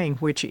you're saying,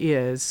 which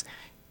is,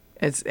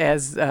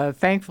 as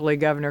thankfully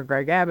Governor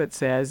Greg Abbott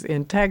says,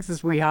 in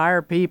Texas we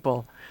hire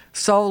people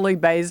solely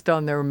based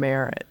on their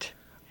merit.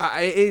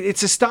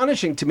 It's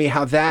astonishing to me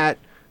how that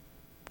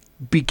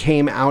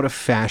became out of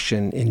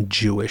fashion in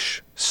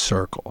Jewish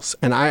circles.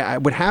 And I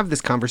would have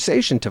this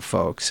conversation to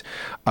folks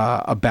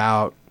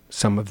about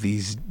some of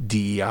these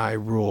DEI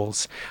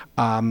rules.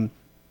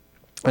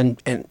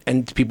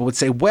 And people would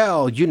say,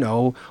 well,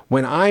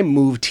 when I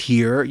moved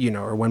here,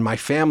 or when my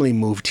family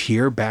moved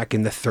here back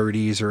in the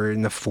 30s or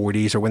in the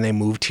 40s, or when they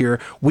moved here,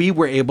 we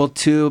were able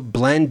to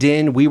blend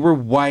in. We were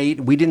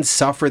white. We didn't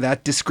suffer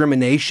that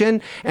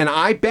discrimination. And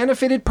I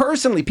benefited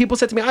personally. People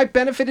said to me, I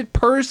benefited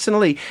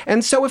personally.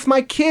 And so if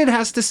my kid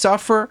has to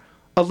suffer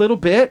a little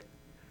bit,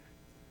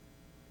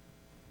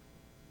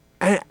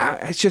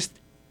 it's just,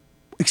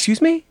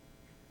 excuse me?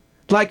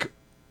 Like,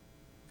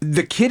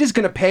 the kid is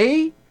going to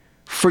pay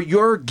for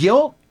your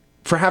guilt,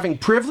 for having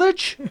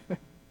privilege?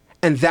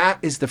 And that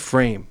is the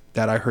frame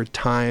that I heard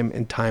time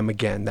and time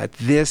again, that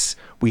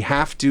we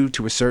have to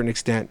a certain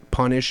extent,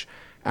 punish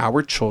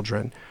our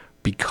children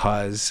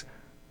because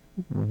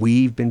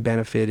we've been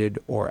benefited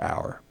or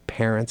our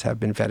parents have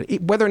been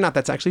benefited. Whether or not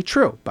that's actually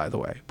true, by the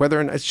way. Whether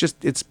or not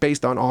it's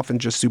based on often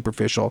just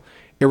superficial,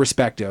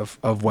 irrespective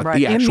of what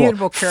the actual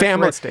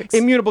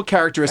immutable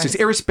characteristics,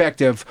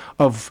 irrespective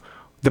of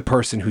the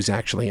person who's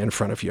actually in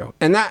front of you.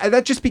 And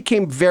that just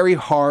became very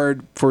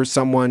hard for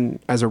someone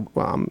as a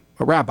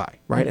rabbi,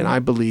 right? Mm-hmm. And I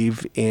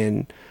believe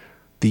in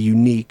the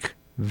unique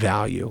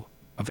value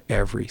of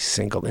every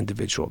single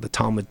individual. The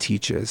Talmud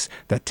teaches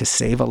that to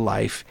save a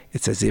life,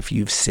 it's as if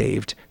you've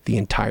saved the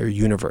entire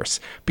universe,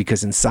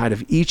 because inside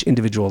of each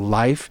individual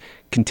life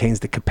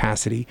contains the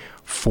capacity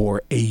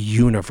for a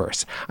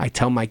universe. I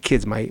tell my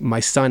kids, my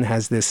son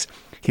has this.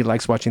 He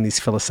likes watching these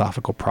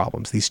philosophical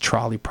problems, these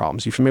trolley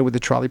problems. You familiar with the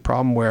trolley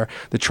problem where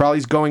the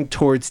trolley's going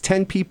towards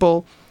 10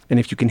 people, and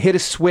if you can hit a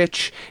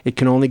switch, it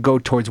can only go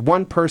towards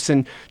one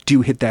person. Do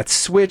you hit that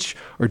switch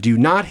or do you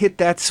not hit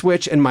that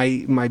switch? And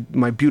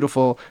my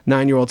beautiful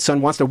 9-year-old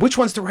son wants to know, which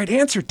one's the right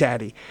answer,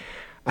 Daddy?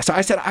 So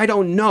I said, I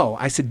don't know.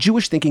 I said,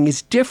 Jewish thinking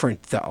is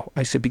different, though.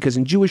 I said, because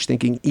in Jewish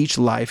thinking, each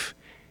life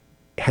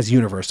has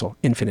universal,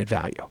 infinite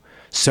value.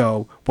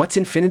 So what's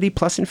infinity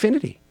plus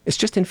infinity? It's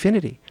just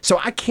infinity. So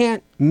I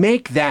can't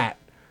make that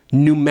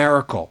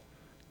numerical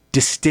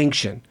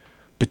distinction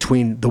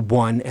between the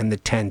 1 and the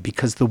 10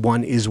 because the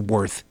 1 is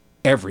worth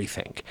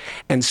everything.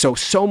 And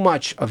so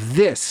much of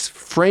this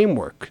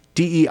framework,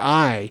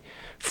 DEI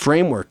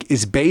framework,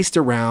 is based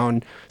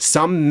around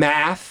some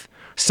math,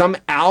 some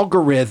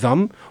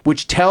algorithm,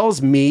 which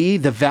tells me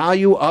the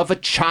value of a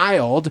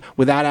child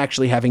without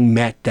actually having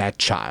met that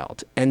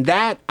child. And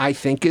that, I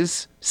think,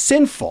 is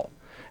sinful,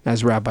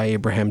 as Rabbi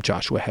Abraham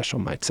Joshua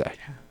Heschel might say.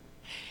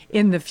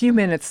 In the few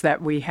minutes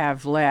that we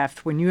have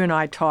left, when you and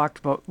I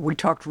talked, we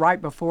talked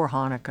right before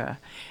Hanukkah,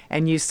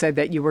 and you said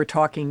that you were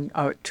talking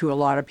to a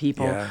lot of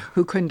people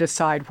who couldn't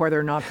decide whether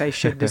or not they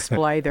should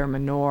display their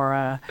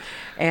menorah.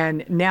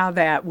 And now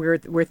that we're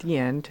at the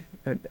end.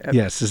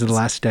 Yes, this is the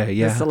last day,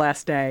 This is the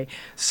last day.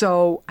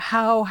 So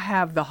how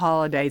have the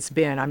holidays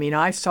been? I mean,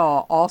 I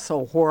saw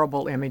also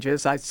horrible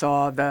images. I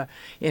saw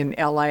in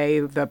L.A.,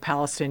 the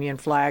Palestinian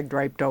flag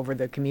draped over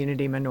the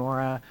community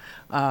menorah.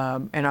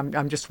 And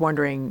I'm just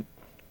wondering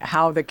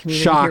how the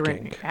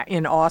community here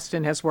in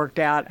Austin has worked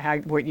out,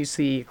 what you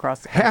see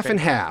across the country.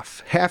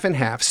 Half and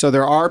half. So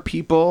there are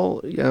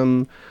people,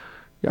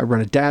 I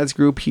run a dad's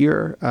group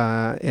here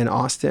in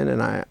Austin,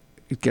 and I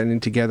getting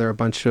together a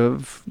bunch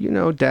of,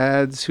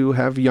 dads who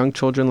have young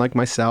children like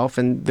myself.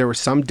 And there were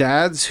some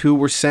dads who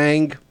were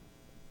saying,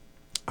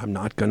 I'm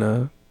not going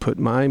to put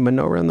my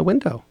menorah in the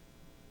window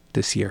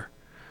this year.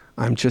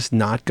 I'm just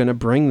not going to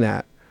bring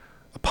that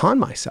upon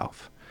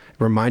myself.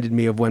 It reminded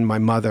me of when my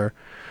mother,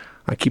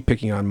 I keep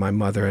picking on my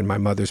mother and my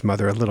mother's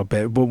mother a little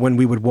bit, but when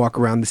we would walk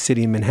around the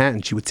city in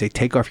Manhattan, she would say,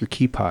 take off your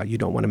kippah. You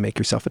don't want to make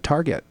yourself a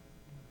target.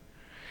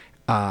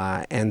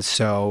 And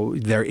so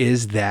there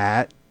is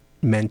that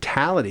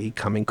mentality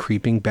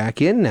creeping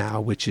back in now,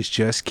 which is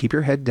just keep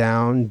your head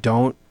down.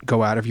 Don't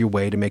go out of your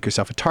way to make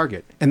yourself a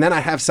target. And then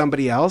I have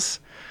somebody else,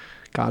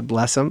 God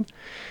bless him.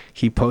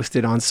 He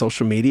posted on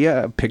social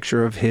media a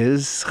picture of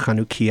his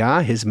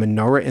Chanukiah, his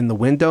menorah in the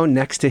window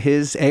next to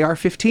his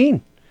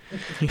AR-15.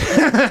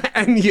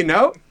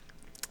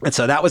 And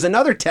so that was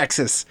another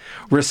Texas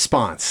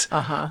response,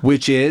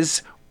 which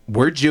is,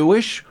 we're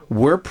Jewish,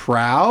 we're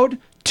proud,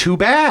 too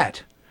bad.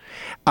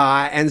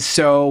 And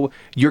so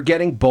you're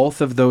getting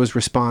both of those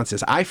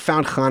responses. I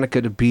found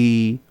Hanukkah to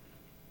be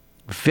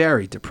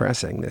very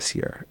depressing this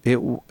year.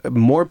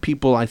 More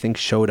people, I think,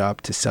 showed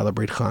up to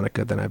celebrate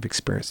Hanukkah than I've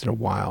experienced in a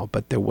while,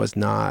 but there was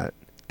not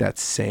that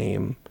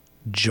same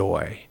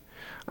joy.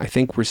 I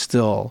think there's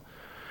still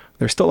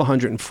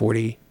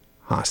 140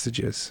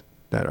 hostages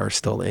that are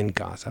still in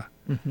Gaza.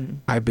 Mm-hmm.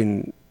 I've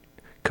been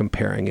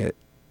comparing it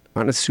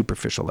on a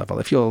superficial level,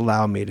 if you'll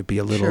allow me to be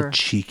a little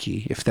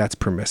cheeky, if that's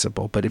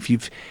permissible. But if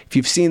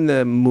you've seen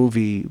the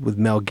movie with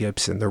Mel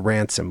Gibson, the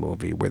Ransom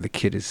movie, where the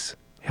kid is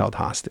held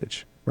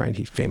hostage, right?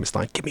 He famous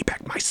line, "Give me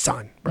back my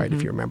son," right? Mm-hmm.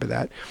 If you remember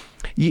that,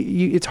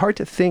 it's hard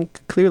to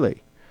think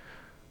clearly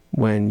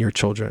when your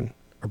children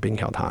are being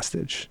held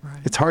hostage.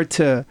 Right. It's hard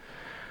to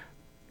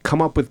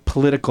come up with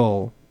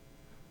political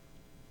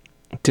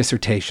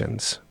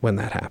dissertations when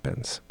that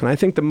happens. And I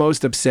think the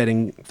most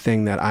upsetting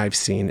thing that I've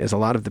seen is a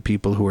lot of the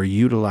people who are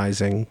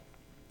utilizing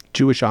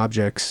Jewish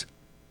objects,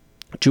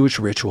 Jewish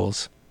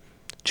rituals,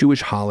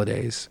 Jewish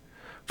holidays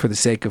for the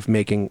sake of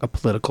making a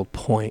political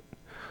point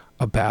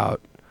about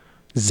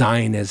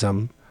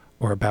Zionism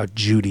or about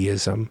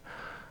Judaism.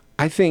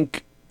 I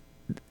think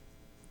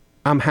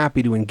I'm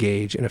happy to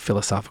engage in a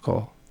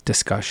philosophical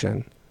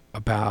discussion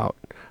about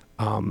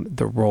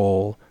the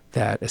role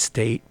that a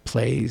state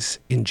plays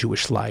in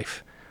Jewish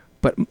life.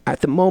 But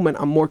at the moment,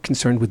 I'm more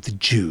concerned with the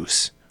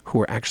Jews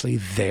who are actually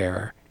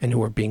there and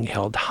who are being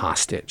held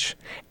hostage.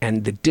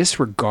 And the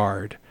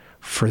disregard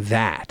for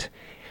that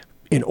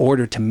in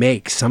order to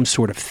make some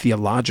sort of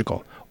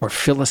theological or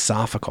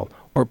philosophical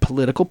or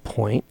political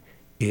point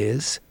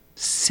is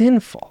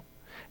sinful.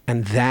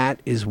 And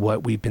that is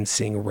what we've been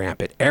seeing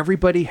rampant.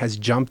 Everybody has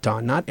jumped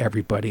on, not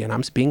everybody, and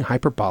I'm being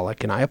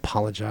hyperbolic, and I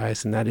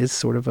apologize, and that is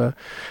sort of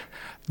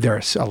there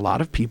are a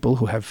lot of people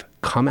who have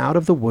come out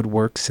of the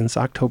woodwork since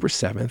October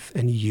 7th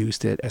and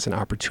used it as an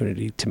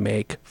opportunity to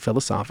make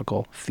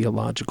philosophical,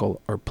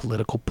 theological, or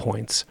political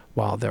points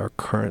while there are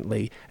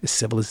currently a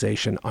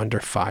civilization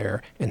under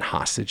fire and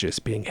hostages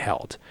being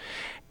held.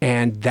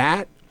 And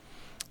that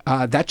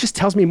just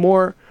tells me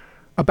more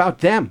about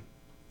them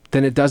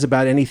than it does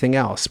about anything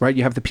else, right?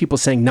 You have the people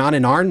saying, "Not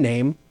in our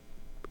name."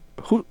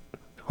 Who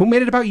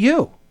made it about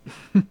you?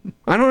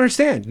 I don't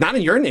understand. Not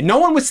in your name. No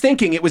one was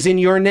thinking it was in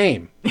your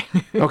name.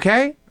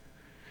 Okay?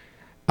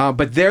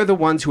 But they're the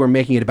ones who are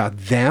making it about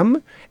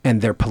them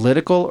and their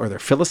political or their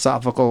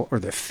philosophical or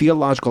their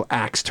theological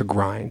axe to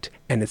grind.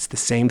 And it's the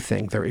same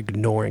thing. They're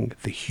ignoring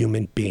the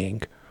human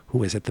being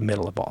who is at the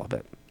middle of all of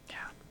it.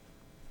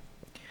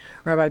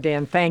 Rabbi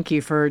Dan, thank you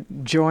for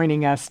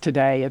joining us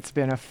today. It's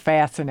been a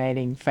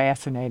fascinating,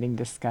 fascinating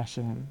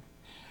discussion.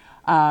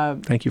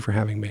 Thank you for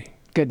having me.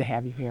 Good to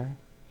have you here.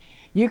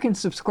 You can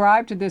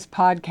subscribe to this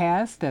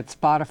podcast at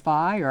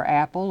Spotify or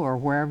Apple or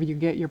wherever you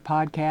get your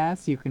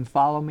podcasts. You can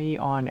follow me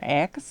on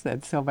X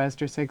at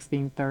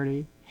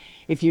Sylvester1630.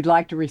 If you'd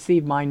like to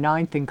receive my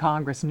 9th in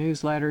Congress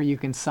newsletter, you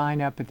can sign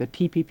up at the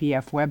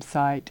TPPF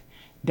website,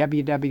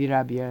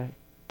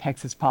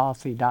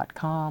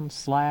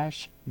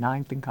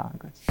 www.texaspolicy.com/9th in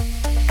Congress.